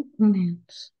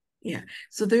 Maintenance. Yeah.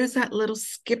 So there's that little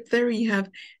skip there. You have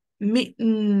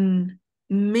maintenance.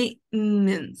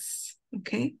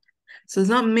 Okay. So it's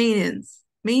not maintenance.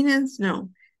 Maintenance, no.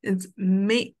 It's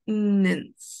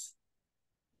maintenance.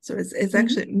 So it's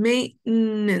actually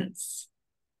maintenance.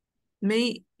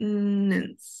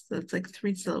 Maintenance. So it's like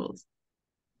 3 syllables.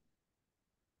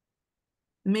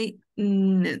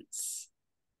 Maintenance.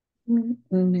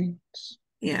 Maintenance.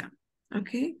 Yeah.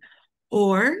 Okay.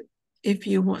 Or if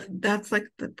you want, that's like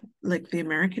the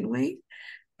American way.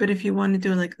 But if you want to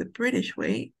do it like the British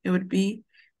way, it would be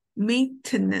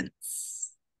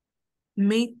maintenance.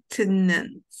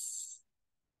 Maintenance.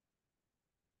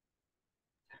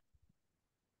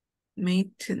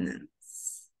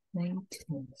 Maintenance.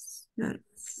 Maintenance.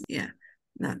 That's, yeah.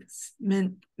 That's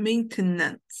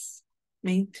maintenance.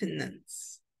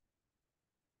 Maintenance.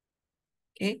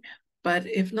 Okay. But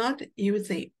if not, you would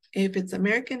say, if it's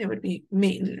American, it would be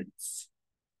maintenance.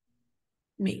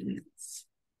 Maintenance.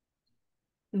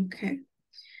 Okay.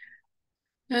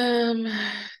 Let's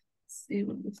see,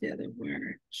 what was the other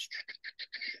word?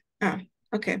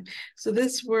 Okay. So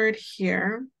this word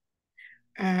here,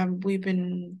 we've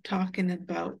been talking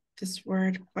about this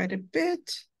word quite a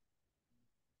bit.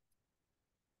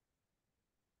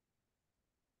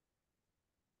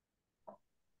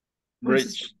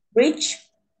 Bridge. Bridge.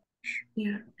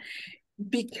 Yeah.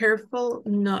 Be careful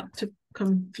not to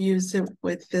confuse it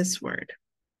with this word.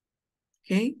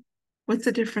 Okay. What's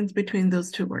the difference between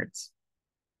those two words?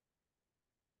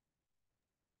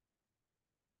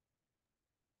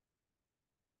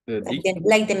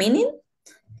 Like the meaning?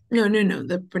 No,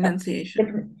 the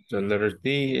pronunciation. The letter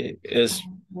D is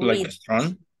like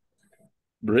strong.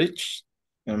 Bridge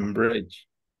and bridge.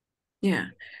 Yeah,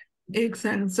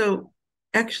 exactly. So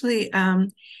actually,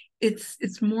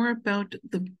 it's more about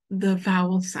the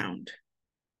vowel sound.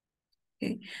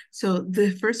 Okay, so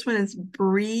the first one is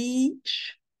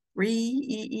breach,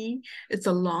 re-e-e. It's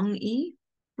a long e,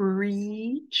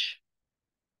 breach.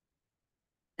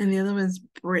 And the other one is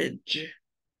bridge,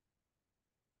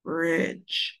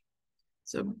 bridge.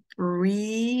 So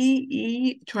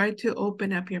breathe, try to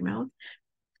open up your mouth.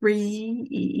 Breathe,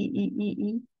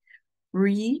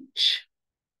 reach.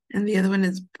 And the other one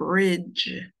is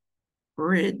bridge,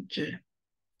 bridge.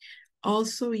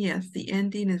 Also, yes, the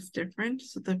ending is different.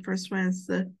 So the first one is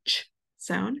the ch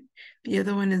sound. The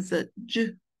other one is the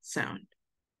j sound.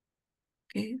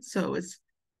 Okay, so it's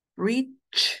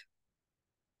reach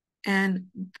and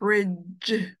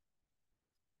bridge.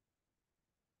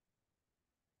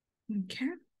 Okay.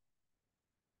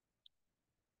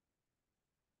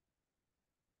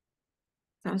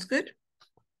 Sounds good?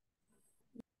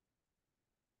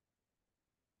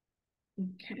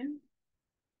 Okay.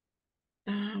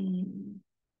 All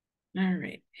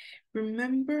right.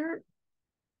 Remember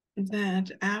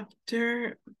that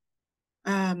after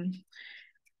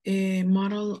a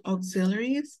modal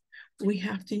auxiliaries, we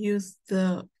have to use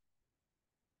the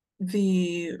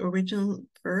original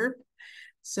verb.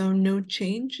 So no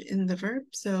change in the verb.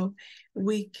 So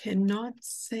we cannot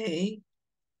say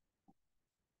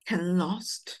can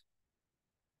lost.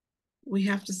 We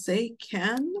have to say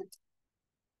can.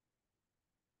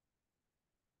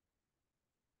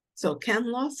 So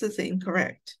can lost is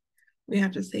incorrect. We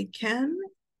have to say can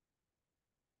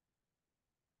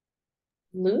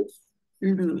lose.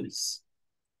 Lose.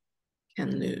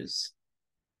 Can lose.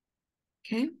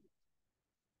 Okay.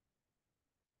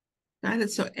 Got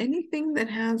it. So anything that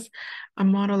has a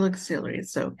modal auxiliary.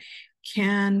 So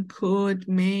can, could,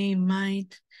 may,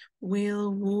 might,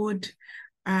 will, would,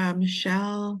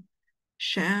 shall,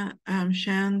 shan't,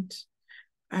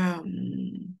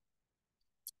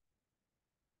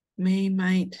 may,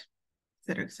 might,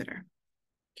 etc., etc.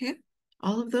 Okay.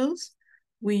 All of those,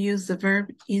 we use the verb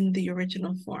in the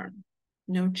original form.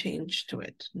 No change to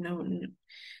it. None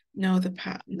of the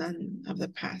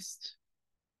past.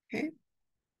 Okay.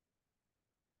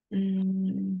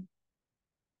 And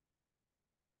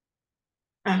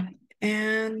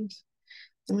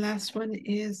the last one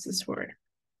is this word.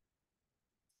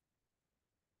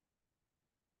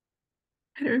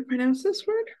 How do we pronounce this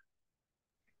word?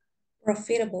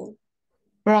 Profitable.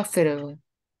 Profitable.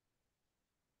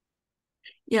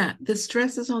 Yeah, the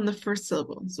stress is on the first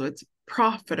syllable, so it's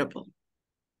profitable.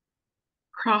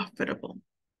 Profitable.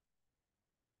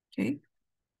 Okay.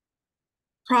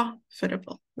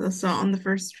 Profitable. So on the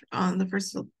first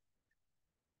syllable.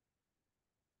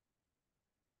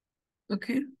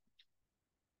 Okay.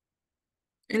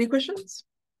 Any questions?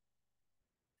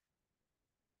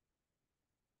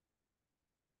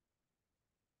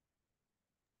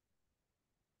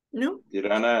 No?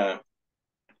 There are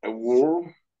a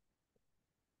word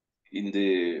in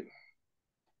the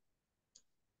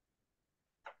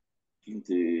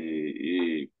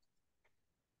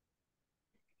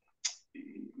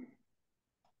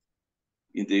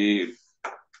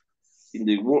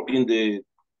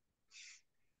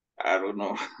I don't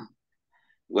know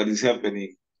what is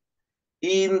happening.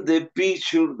 In the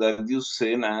picture that you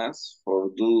sent us for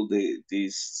do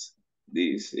this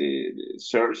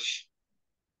search,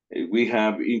 we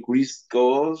have increased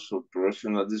costs,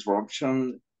 operational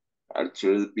disruption,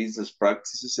 altered business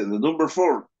practices, and the number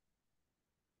 4.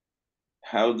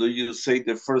 How do you say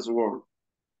the first word?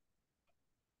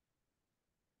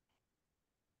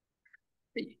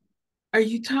 Are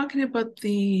you talking about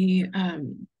the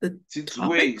 6 topics?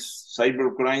 ways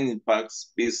cybercrime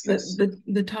impacts business.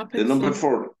 The topics. The number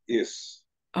 4, yes.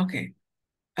 Okay.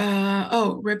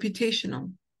 Oh,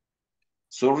 reputational.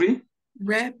 Sorry?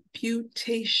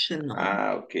 Reputational.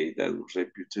 Ah, okay, that was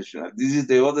reputational. This is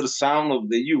the other sound of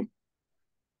the U.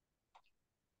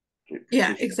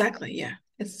 Yeah, exactly. Yeah,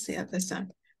 it's the other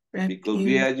sound. Because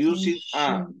we are using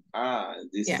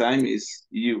this time is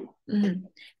U.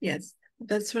 Yes,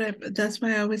 that's why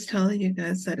I always tell you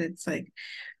guys that it's like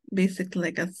basically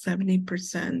like a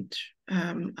 70%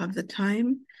 of the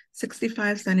time,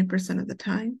 65-70% of the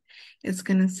time, it's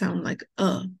gonna sound like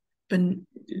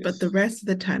but the rest of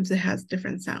the times it has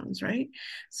different sounds, right?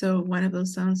 So one of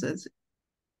those sounds is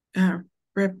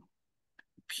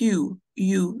pew.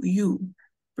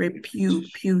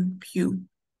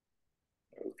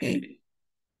 Okay.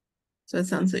 So it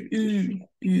sounds like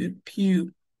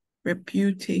pew,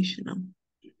 reputational.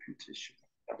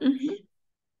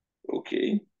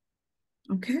 Okay.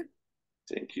 Okay.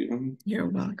 Thank you. You're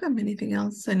welcome. Anything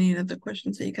else? Any other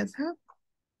questions that you guys have?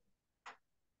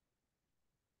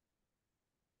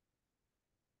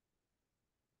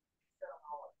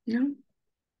 No?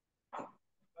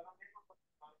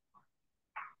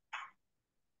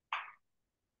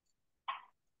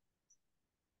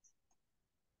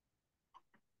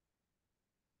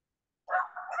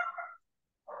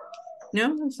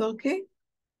 No, it's okay.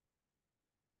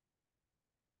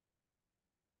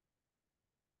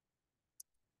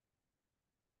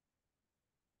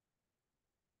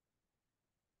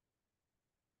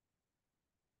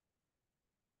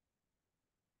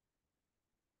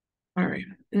 All right.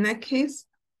 In that case,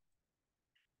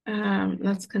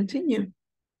 let's continue.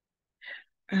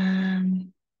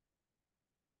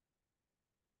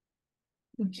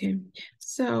 Okay,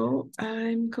 so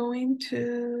I'm going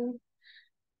to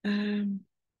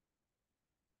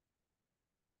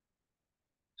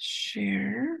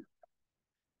share.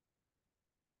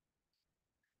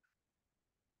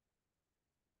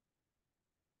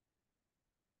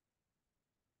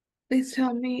 Please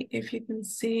tell me if you can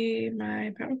see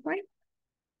my PowerPoint.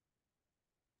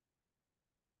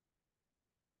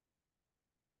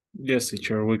 Yes,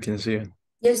 teacher, we can see it.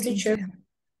 Yes, teacher.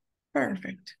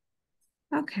 Perfect.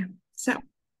 Okay, so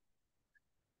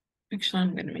actually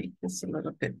I'm going to make this a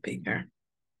little bit bigger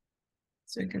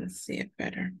so you can see it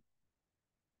better.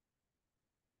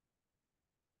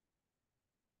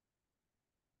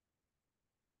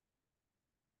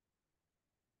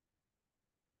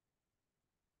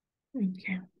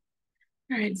 Okay.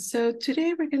 All right, so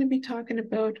today we're going to be talking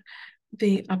about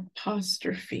the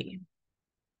apostrophe.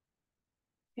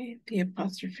 Okay, the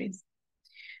apostrophes.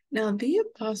 Now, the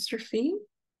apostrophe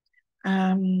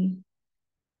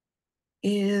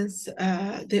is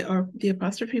the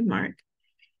apostrophe mark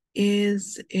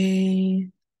is a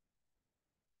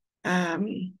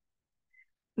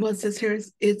well, it says here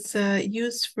it's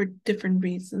used for different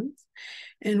reasons,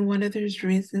 and one of those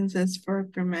reasons is for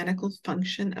grammatical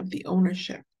function of the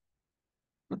ownership.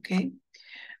 Okay,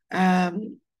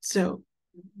 so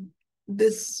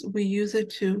this we use it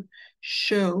to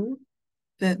show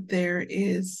that there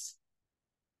is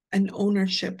an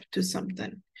ownership to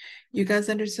something. You guys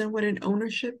understand what an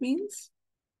ownership means?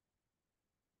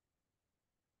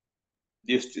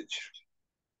 Yes, teacher.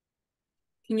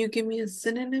 Can you give me a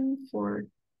synonym for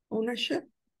ownership?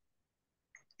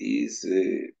 Is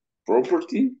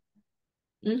property.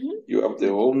 You have the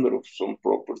owner of some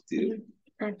property.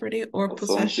 Property or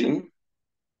possession.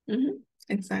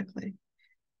 Exactly.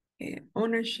 Okay.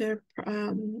 Ownership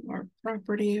or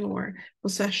property or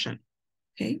possession.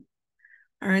 Okay.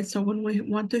 All right. So when we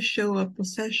want to show a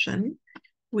possession,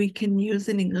 we can use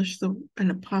in English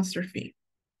an apostrophe.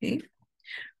 Okay.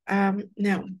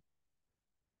 Now,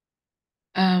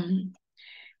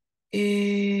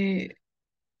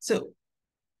 so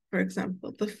for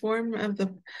example, the form of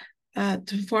the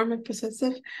to form a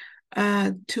possessive,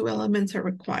 two elements are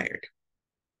required.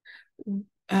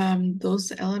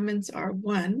 Those elements are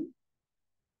one,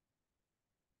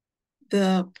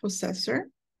 the possessor,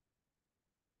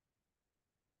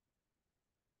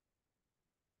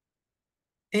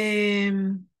 yeah,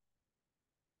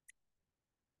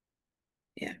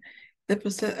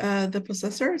 the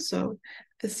possessor, so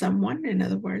the someone, in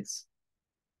other words,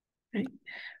 right?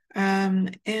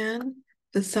 And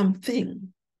the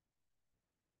something.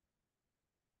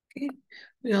 Okay,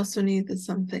 we also need the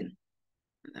something.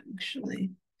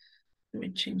 Actually, let me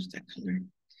change that color.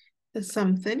 The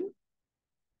something,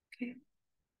 okay,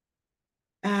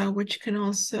 which can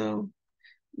also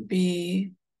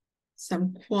be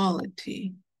some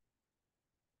quality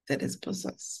that is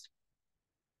possessed.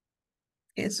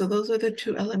 Okay, so those are the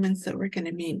two elements that we're going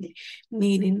to be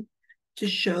needing to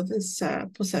show this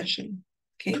possession.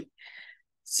 Okay,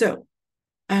 so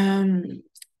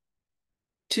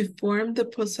to form the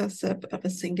possessive of a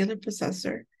singular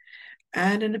possessor,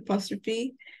 add an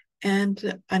apostrophe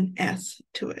and an S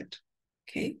to it.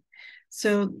 Okay,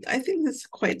 so I think this is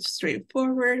quite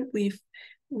straightforward. We've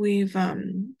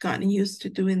gotten used to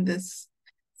doing this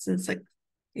since, like,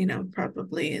 you know,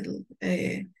 probably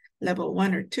a level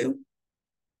 1 or 2.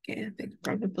 Okay, I think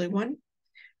probably 1,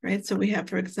 right? So we have,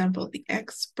 for example, the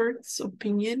expert's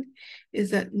opinion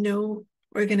is that no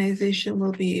organization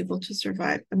will be able to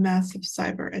survive a massive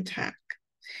cyber attack.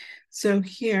 So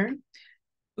here,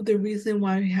 the reason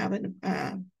why we have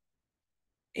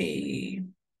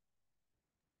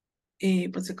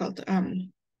what's it called?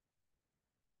 An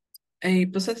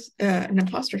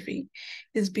apostrophe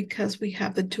is because we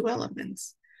have the two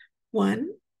elements. One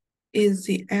is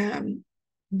the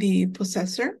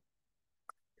possessor,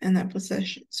 and that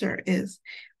possessor is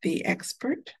the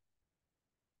expert.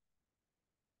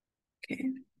 Okay,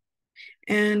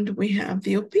 and we have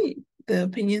the opinion,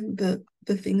 the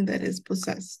thing that is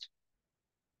possessed.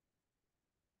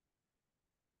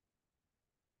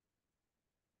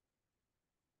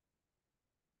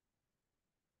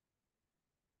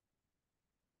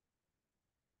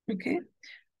 Okay,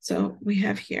 so we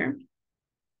have here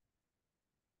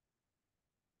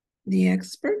the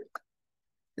expert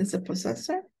is a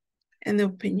possessor, and the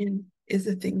opinion is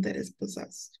the thing that is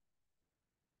possessed.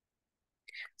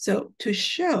 So to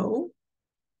show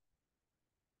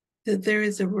that there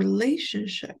is a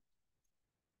relationship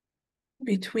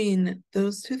between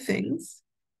those two things,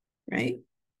 right?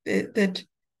 That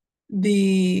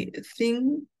the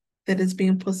thing that is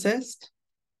being possessed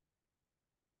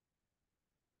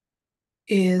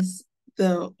is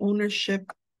the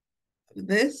ownership of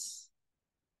this.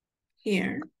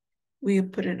 Here, we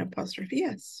put an apostrophe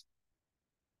S.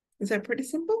 Is that pretty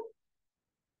simple?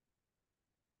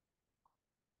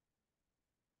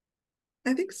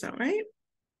 I think so, right?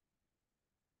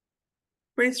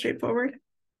 Pretty straightforward.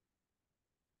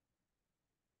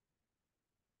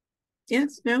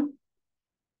 Yes, no?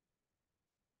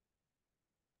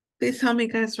 Please tell me,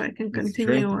 guys, so I can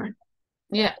continue. Or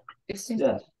Yeah. Yes.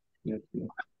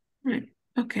 right.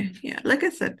 Okay. Yeah. Like I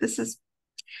said, this is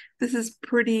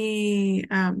pretty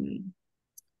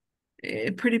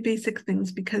pretty basic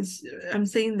things, because I'm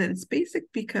saying that it's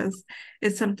basic because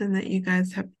it's something that you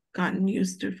guys have gotten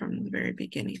used to from the very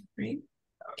beginning, right?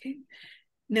 Okay.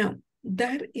 Now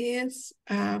that is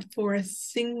for a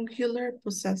singular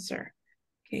possessor.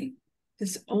 Okay.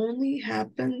 This only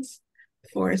happens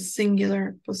for a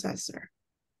singular possessor.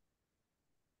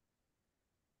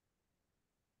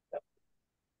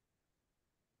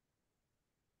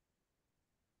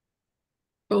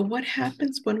 But what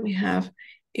happens when we have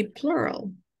a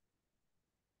plural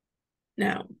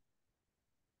noun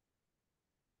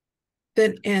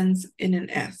that ends in an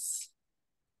S?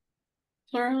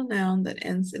 Plural noun that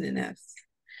ends in an S.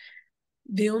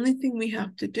 The only thing we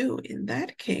have to do in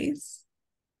that case,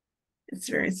 it's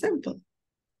very simple.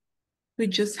 We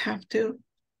just have to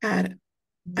add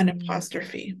an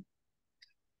apostrophe.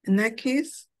 In that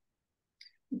case,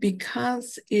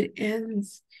 because it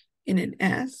ends in an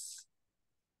S,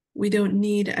 we don't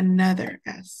need another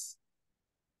S.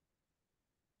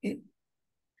 Okay.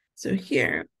 So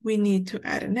here we need to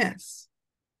add an S,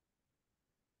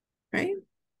 right?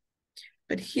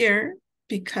 But here,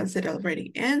 because it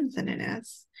already ends in an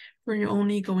S, we're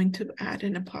only going to add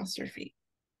an apostrophe.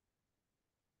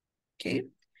 Okay,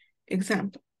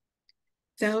 example.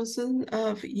 Thousands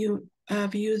of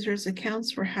users'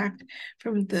 accounts were hacked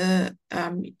from the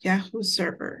Yahoo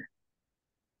server.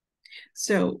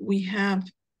 So we have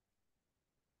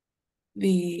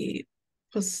the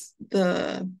possessor.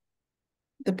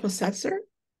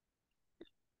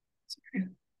 Sorry.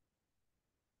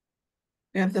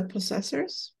 We have the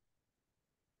possessors,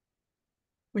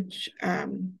 which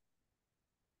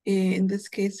in this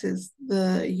case is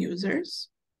the users.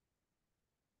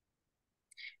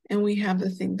 And we have the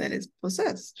thing that is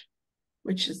possessed,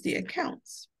 which is the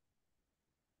accounts.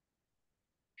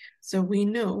 So we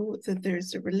know that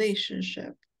there's a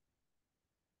relationship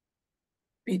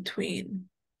between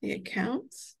the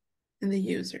accounts and the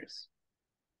users.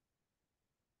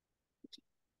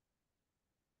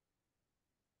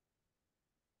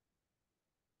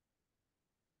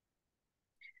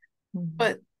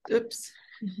 But, oops.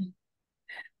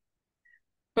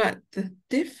 But the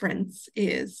difference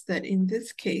is that in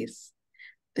this case,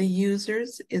 the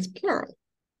users is plural.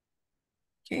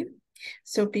 Okay,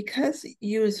 so because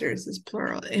users is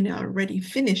plural and it already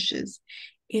finishes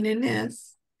in an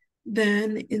S,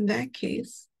 then in that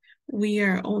case, we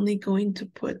are only going to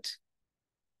put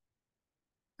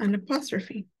an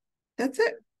apostrophe. That's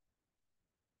it.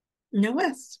 No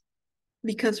S,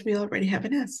 because we already have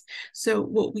an S. So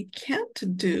what we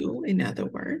can't do, in other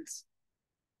words,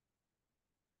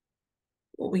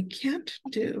 what we can't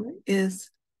do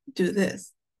is do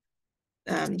this.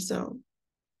 So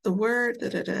the word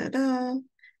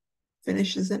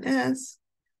finishes an S,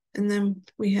 and then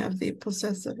we have the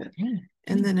possessive,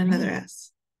 and then another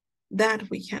S.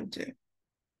 That we can't do.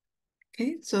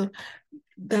 Okay, so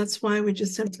that's why we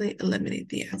just simply eliminate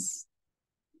the S,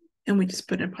 and we just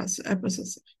put a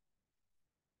possessive.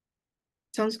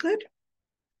 Sounds good?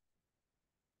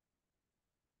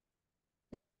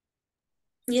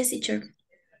 Yes, teacher.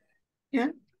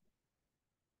 Yeah.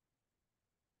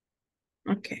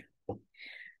 Okay. All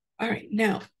right,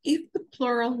 now, if the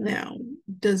plural noun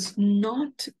does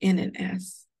not end in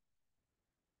S,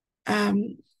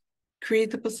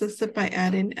 create the possessive by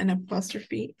adding an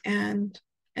apostrophe and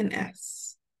an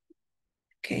S.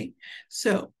 Okay,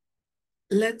 so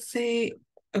let's say,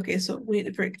 okay, so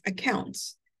for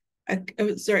accounts,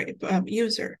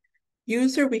 user.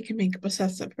 User, we can make a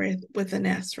possessive, right, with an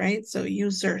S, right? So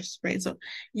users, right? So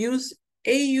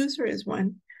a user is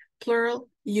one, plural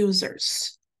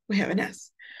users, we have an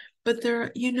S. But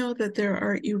you know that there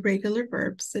are irregular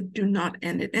verbs that do not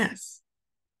end in S,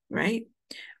 right?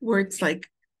 Words like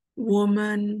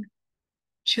woman,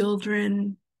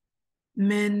 children,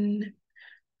 men,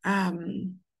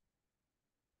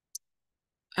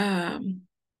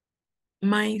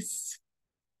 mice,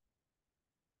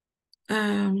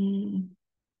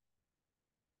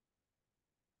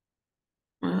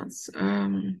 what else?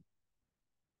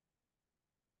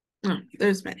 Oh,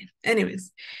 there's many.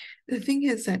 Anyways, the thing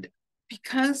is that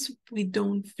because we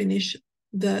don't finish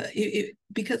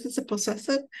because it's a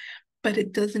possessive, but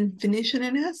it doesn't finish in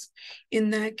an S, in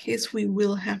that case, we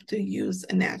will have to use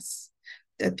an S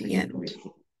at the end.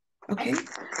 Okay,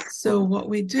 so what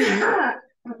we do.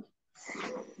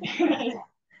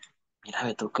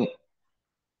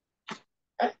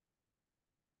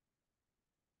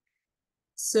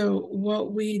 So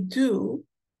what we do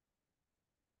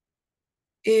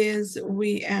is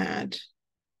we have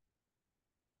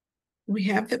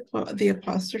the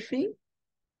apostrophe,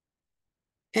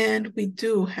 and we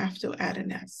do have to add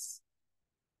an S.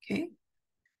 Okay,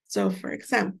 so for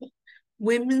example,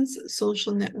 women's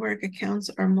social network accounts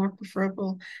are more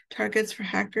preferable targets for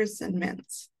hackers than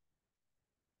men's.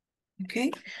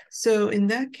 Okay, so in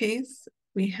that case,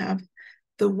 we have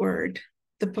the word,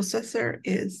 the possessor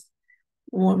is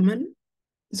woman,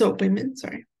 so women,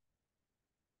 sorry.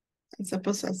 It's a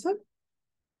possessor.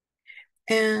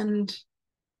 And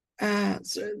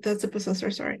so that's a possessor,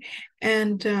 sorry.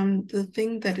 And the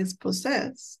thing that is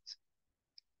possessed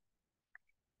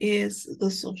is the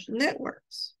social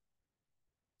networks.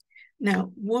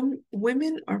 Now,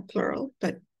 women are plural,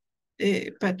 but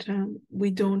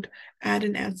we don't add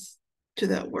an S to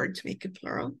that word to make it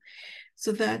plural.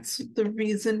 So that's the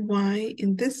reason why,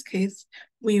 in this case,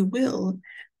 we will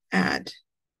add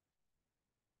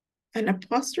an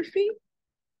apostrophe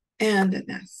and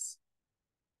an S.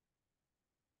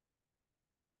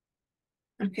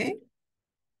 Okay?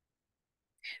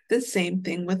 The same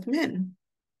thing with men.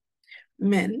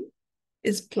 Men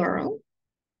is plural,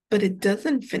 but it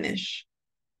doesn't finish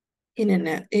in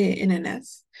an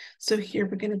S. So here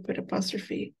we're going to put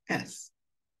apostrophe S.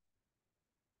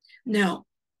 Now,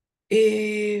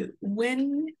 why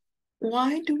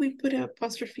do we put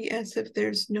apostrophe S if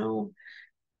there's no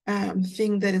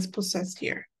thing that is possessed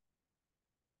here?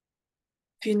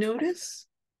 If you notice,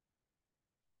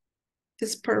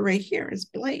 this part right here is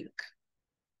blank.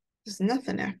 There's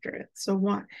nothing after it. So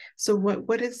why? So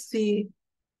what is the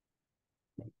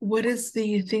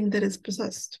thing that is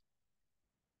possessed?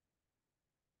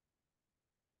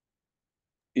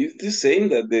 It's the same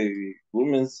that the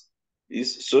women's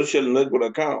is social network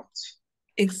accounts.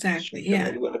 Exactly, Social yeah.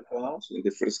 network accounts in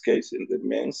the first case, in the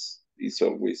men's is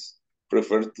always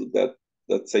referred to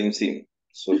that same thing,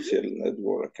 social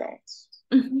network accounts.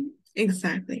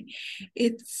 Exactly.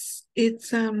 It's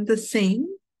the same.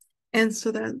 And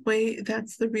so that way,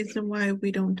 that's the reason why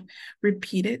we don't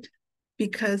repeat it,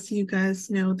 because you guys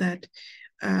know that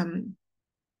in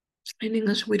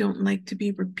English, we don't like to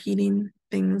be repeating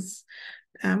things.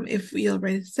 If we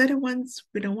already said it once,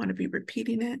 we don't want to be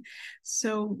repeating it.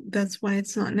 So that's why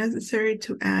it's not necessary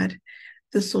to add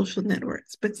the social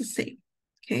networks, but it's the same,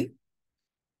 okay?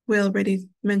 We already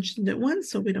mentioned it once,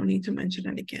 so we don't need to mention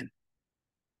it again.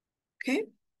 Okay?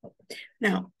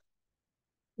 Now,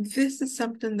 this is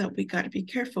something that we got to be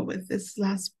careful with, this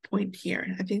last point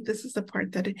here. I think this is the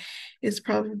part that is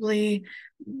probably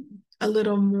a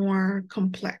little more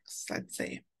complex, let's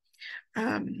say.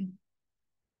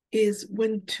 Is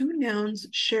when two nouns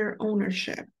share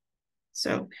ownership.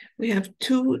 So we have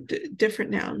two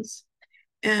different nouns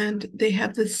and they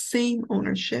have the same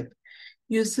ownership.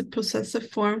 Use the possessive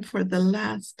form for the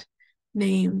last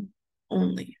name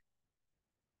only.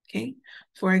 Okay,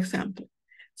 for example,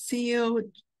 CEO,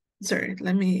 sorry,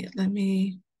 let me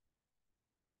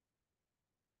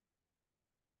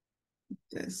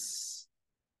this.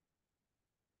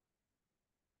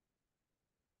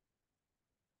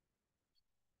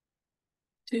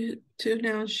 Two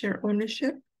nouns share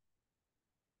ownership.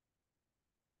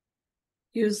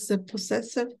 Use the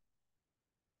possessive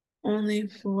only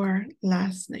for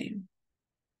last name.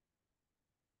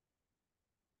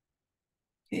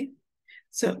 Okay,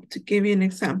 so to give you an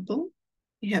example,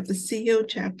 you have the CEO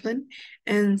chaplain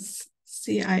and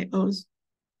CIO's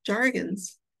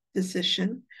jargon's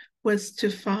decision was to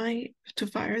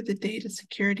fire the data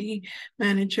security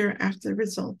manager after the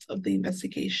results of the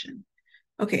investigation.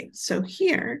 Okay, so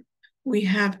here we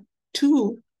have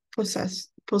two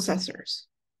possessors.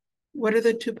 What are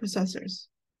the two possessors?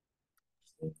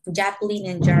 Chaplain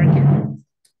and jargon.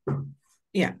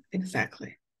 Yeah,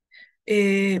 exactly.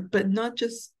 But not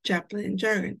just chaplain and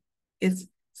jargon. It's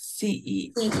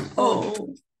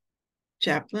CEO,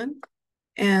 chaplain,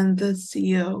 and the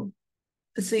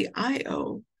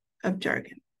CIO of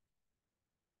jargon.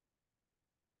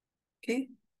 Okay,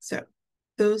 so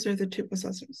those are the two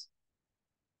possessors.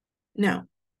 Now,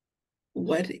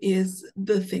 what is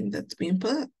the thing that's being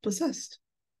possessed?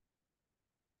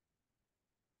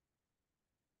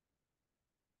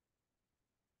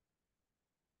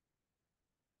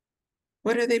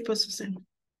 What are they possessing?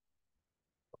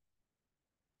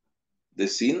 The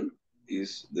sin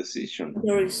is decision.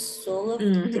 The result of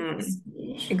the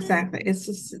decision. Exactly, it's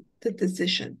just the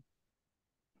decision.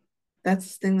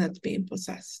 That's the thing that's being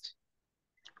possessed.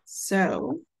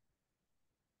 So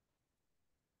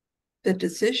the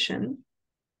decision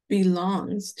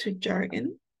belongs to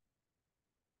jargon,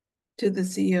 to the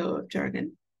CEO of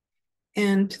jargon,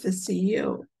 and to the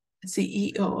CEO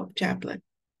of chaplain.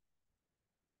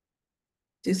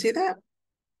 Do you see that?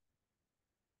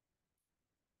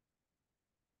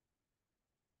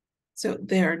 So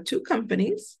there are two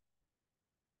companies,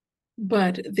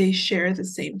 but they share the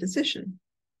same decision.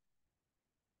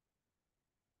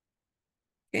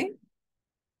 Okay.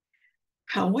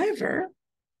 However,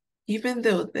 even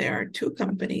though there are two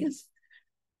companies,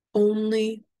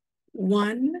 only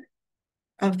one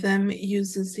of them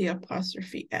uses the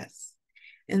apostrophe S.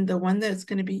 And the one that's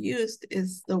going to be used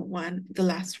is the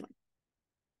last one.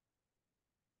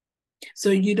 So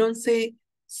you don't say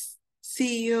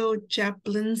CEO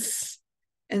chaplains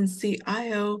and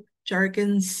CIO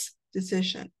jargon's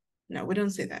decision. No, we don't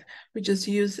say that. We just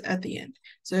use at the end.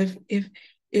 So if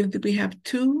we have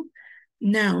two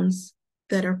nouns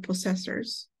that are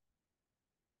possessors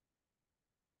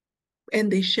and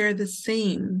they share the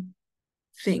same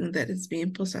thing that is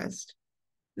being possessed,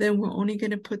 then we're only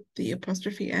going to put the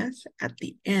apostrophe S at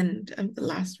the end of the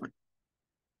last one.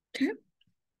 Okay.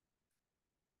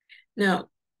 Now,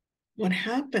 what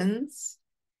happens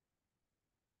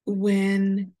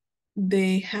when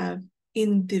they have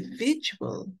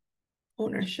individual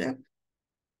ownership.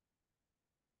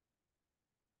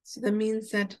 So that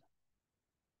means that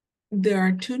there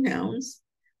are two nouns,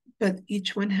 but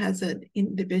each one has an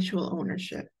individual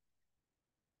ownership.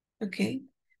 Okay,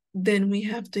 then we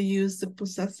have to use the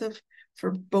possessive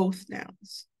for both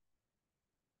nouns.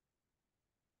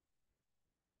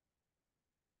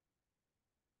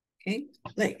 Okay,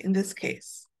 like in this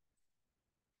case,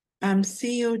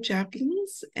 CEO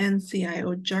Japlin's and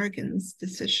CIO Jargon's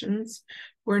decisions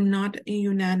were not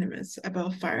unanimous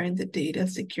about firing the data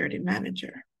security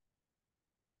manager.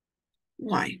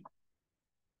 Why?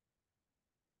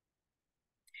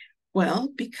 Well,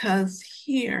 because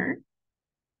here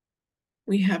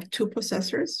we have two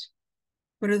possessors.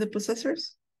 What are the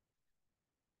possessors?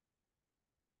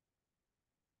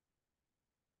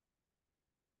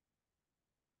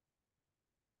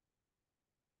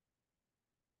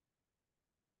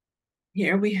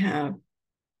 Here we have,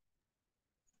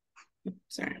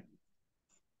 sorry.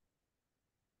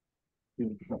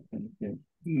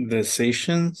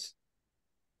 Decisions.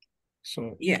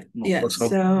 So yeah, no, yeah. both So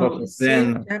of CEO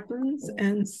them. Japan's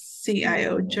and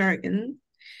CIO Jargon.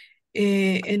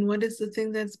 And what is the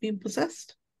thing that's being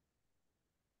possessed?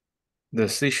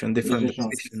 Different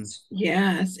decisions.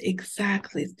 Yes,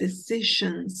 exactly.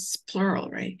 Decisions, plural,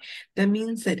 right? That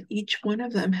means that each one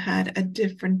of them had a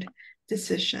different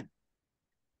decision.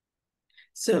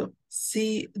 So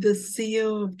the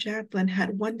CEO of Japlin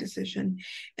had one decision,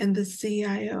 and the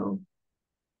CIO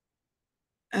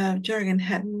of Jargon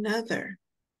had another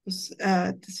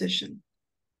decision.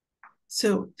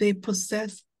 So they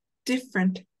possess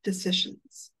different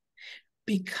decisions.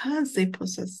 Because they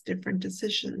possess different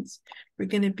decisions, we're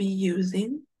going to be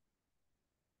using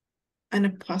an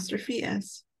apostrophe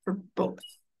S for both.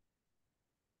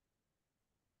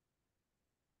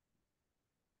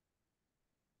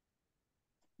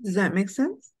 Does that make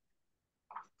sense?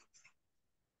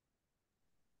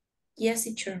 Yes,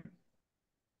 teacher.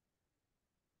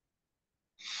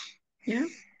 Yeah.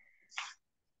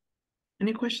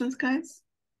 Any questions, guys?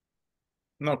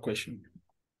 No question.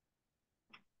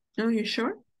 No, you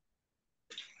sure?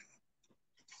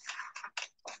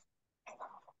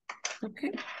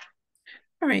 Okay.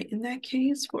 All right. In that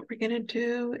case, what we're going to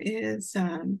do is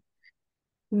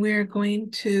we're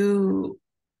going to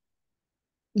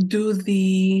do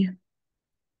the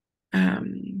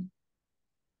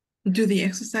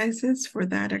exercises for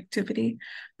that activity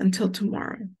until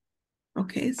tomorrow.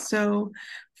 Okay, so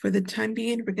for the time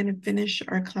being, we're going to finish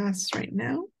our class right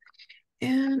now,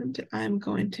 and I'm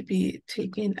going to be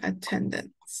taking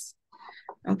attendance.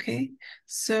 Okay,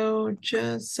 so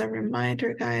just a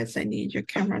reminder, guys, I need your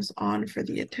cameras on for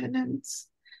the attendance.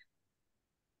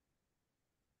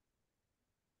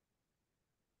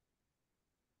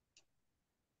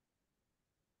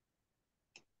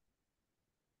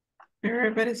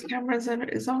 Everybody's cameras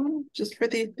is on, just for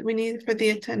we need for the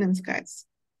attendance, guys.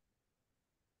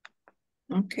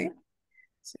 Okay,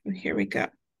 so here we go.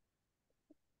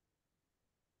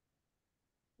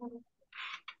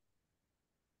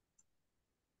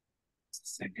 Just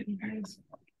a second, guys.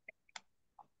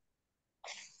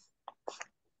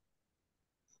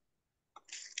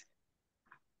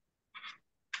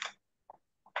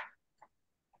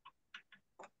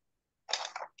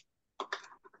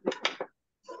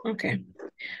 Okay.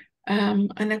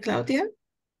 Ana Claudia?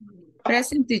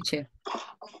 Present, teacher.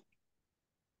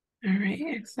 All right,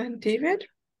 excellent. David?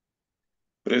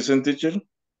 Present, teacher.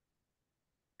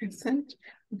 Excellent.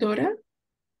 Dora?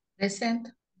 Present.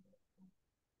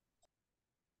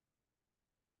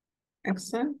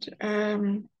 Excellent.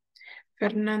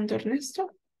 Fernando Ernesto?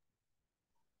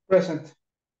 Present.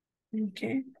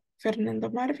 Okay. Fernando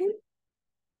Marvin?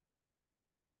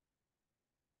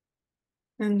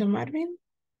 Fernando Marvin?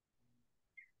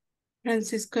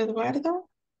 Francisco Eduardo?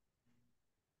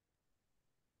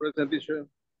 Present, teacher.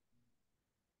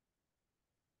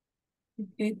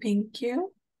 Okay, thank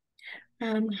you.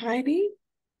 Heidi?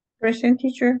 Present,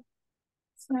 teacher.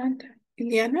 Excellent.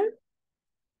 Iliana?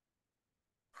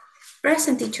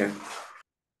 Present, teacher.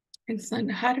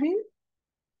 Excellent. Harvin?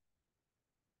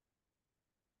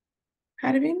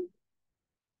 Harvin?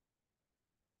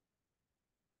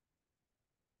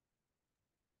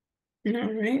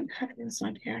 No, right? Harvin's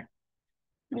not here.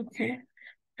 Okay.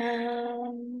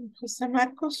 Jose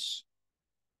Marcos?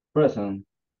 Present.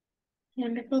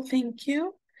 Wonderful, thank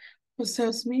you. Jose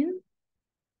Osmin?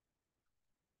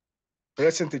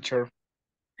 Present, teacher.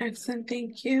 Excellent,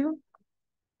 thank you.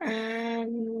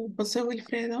 Jose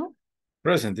Wilfredo?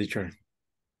 Present, teacher.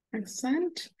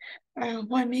 Excellent.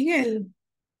 Juan Miguel?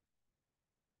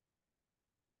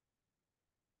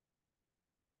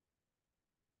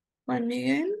 Juan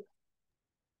Miguel.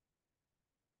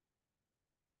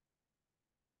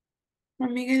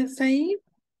 Juan Miguel está ahí.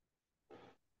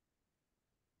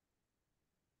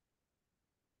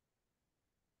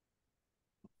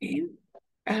 Okay.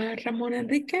 Ramón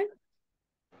Enrique.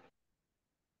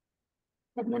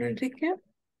 Ramón Enrique.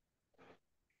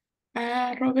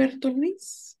 Roberto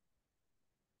Luis.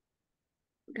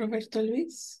 Roberto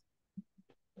Luis.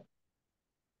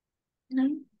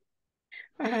 No.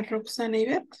 Roxana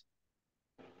Ivette.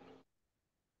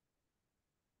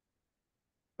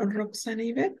 Roxana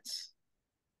Ivette.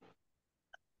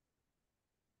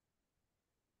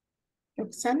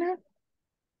 Roxana.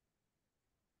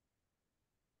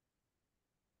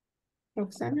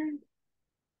 Roxana.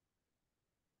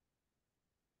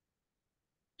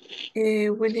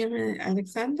 William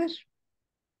Alexander.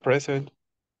 Present.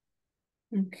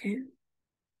 Okay.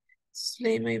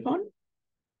 Suleima Ivonne.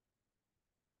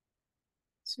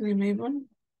 Suleima Ivonne.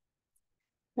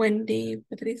 Wendy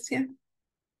Patricia.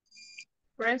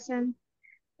 Present.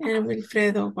 And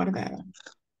Wilfredo Guardado.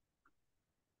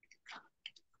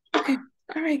 Okay.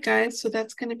 All right, guys. So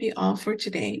that's going to be all for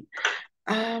today.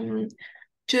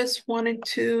 Just wanted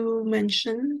to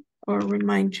mention or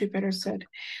remind you, better said,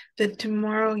 that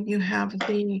tomorrow you have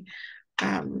the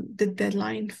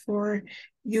deadline for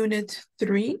Unit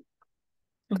 3.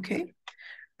 Okay.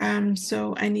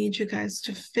 So I need you guys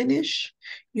to finish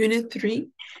Unit 3,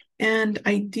 and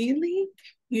ideally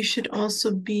you should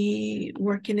also be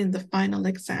working in the final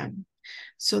exam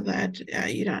so that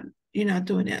you're not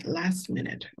doing it last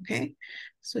minute. Okay.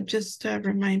 So just a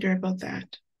reminder about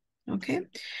that. Okay.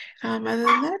 Other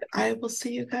than that, I will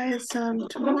see you guys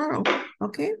tomorrow.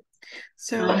 Okay.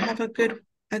 So have a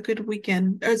good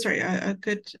weekend. Oh, sorry, a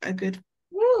good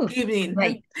evening.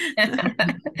 Right.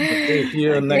 Okay, see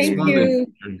you next Thank Monday.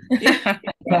 you. Good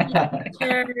night, All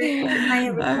everybody.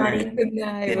 right. Good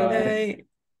night. Good Bye. night.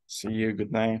 See you.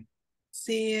 Good night.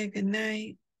 See you. Good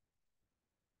night.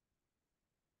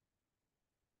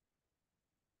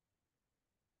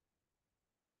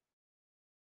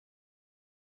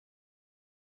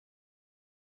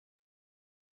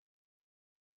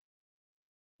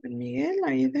 Miguel,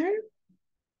 are you there?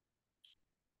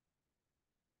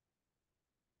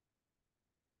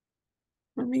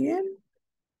 Miguel?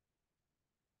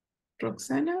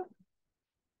 Roxana?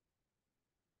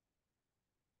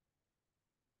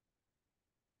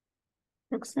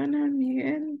 Roxana,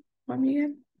 Miguel, Juan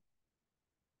Miguel.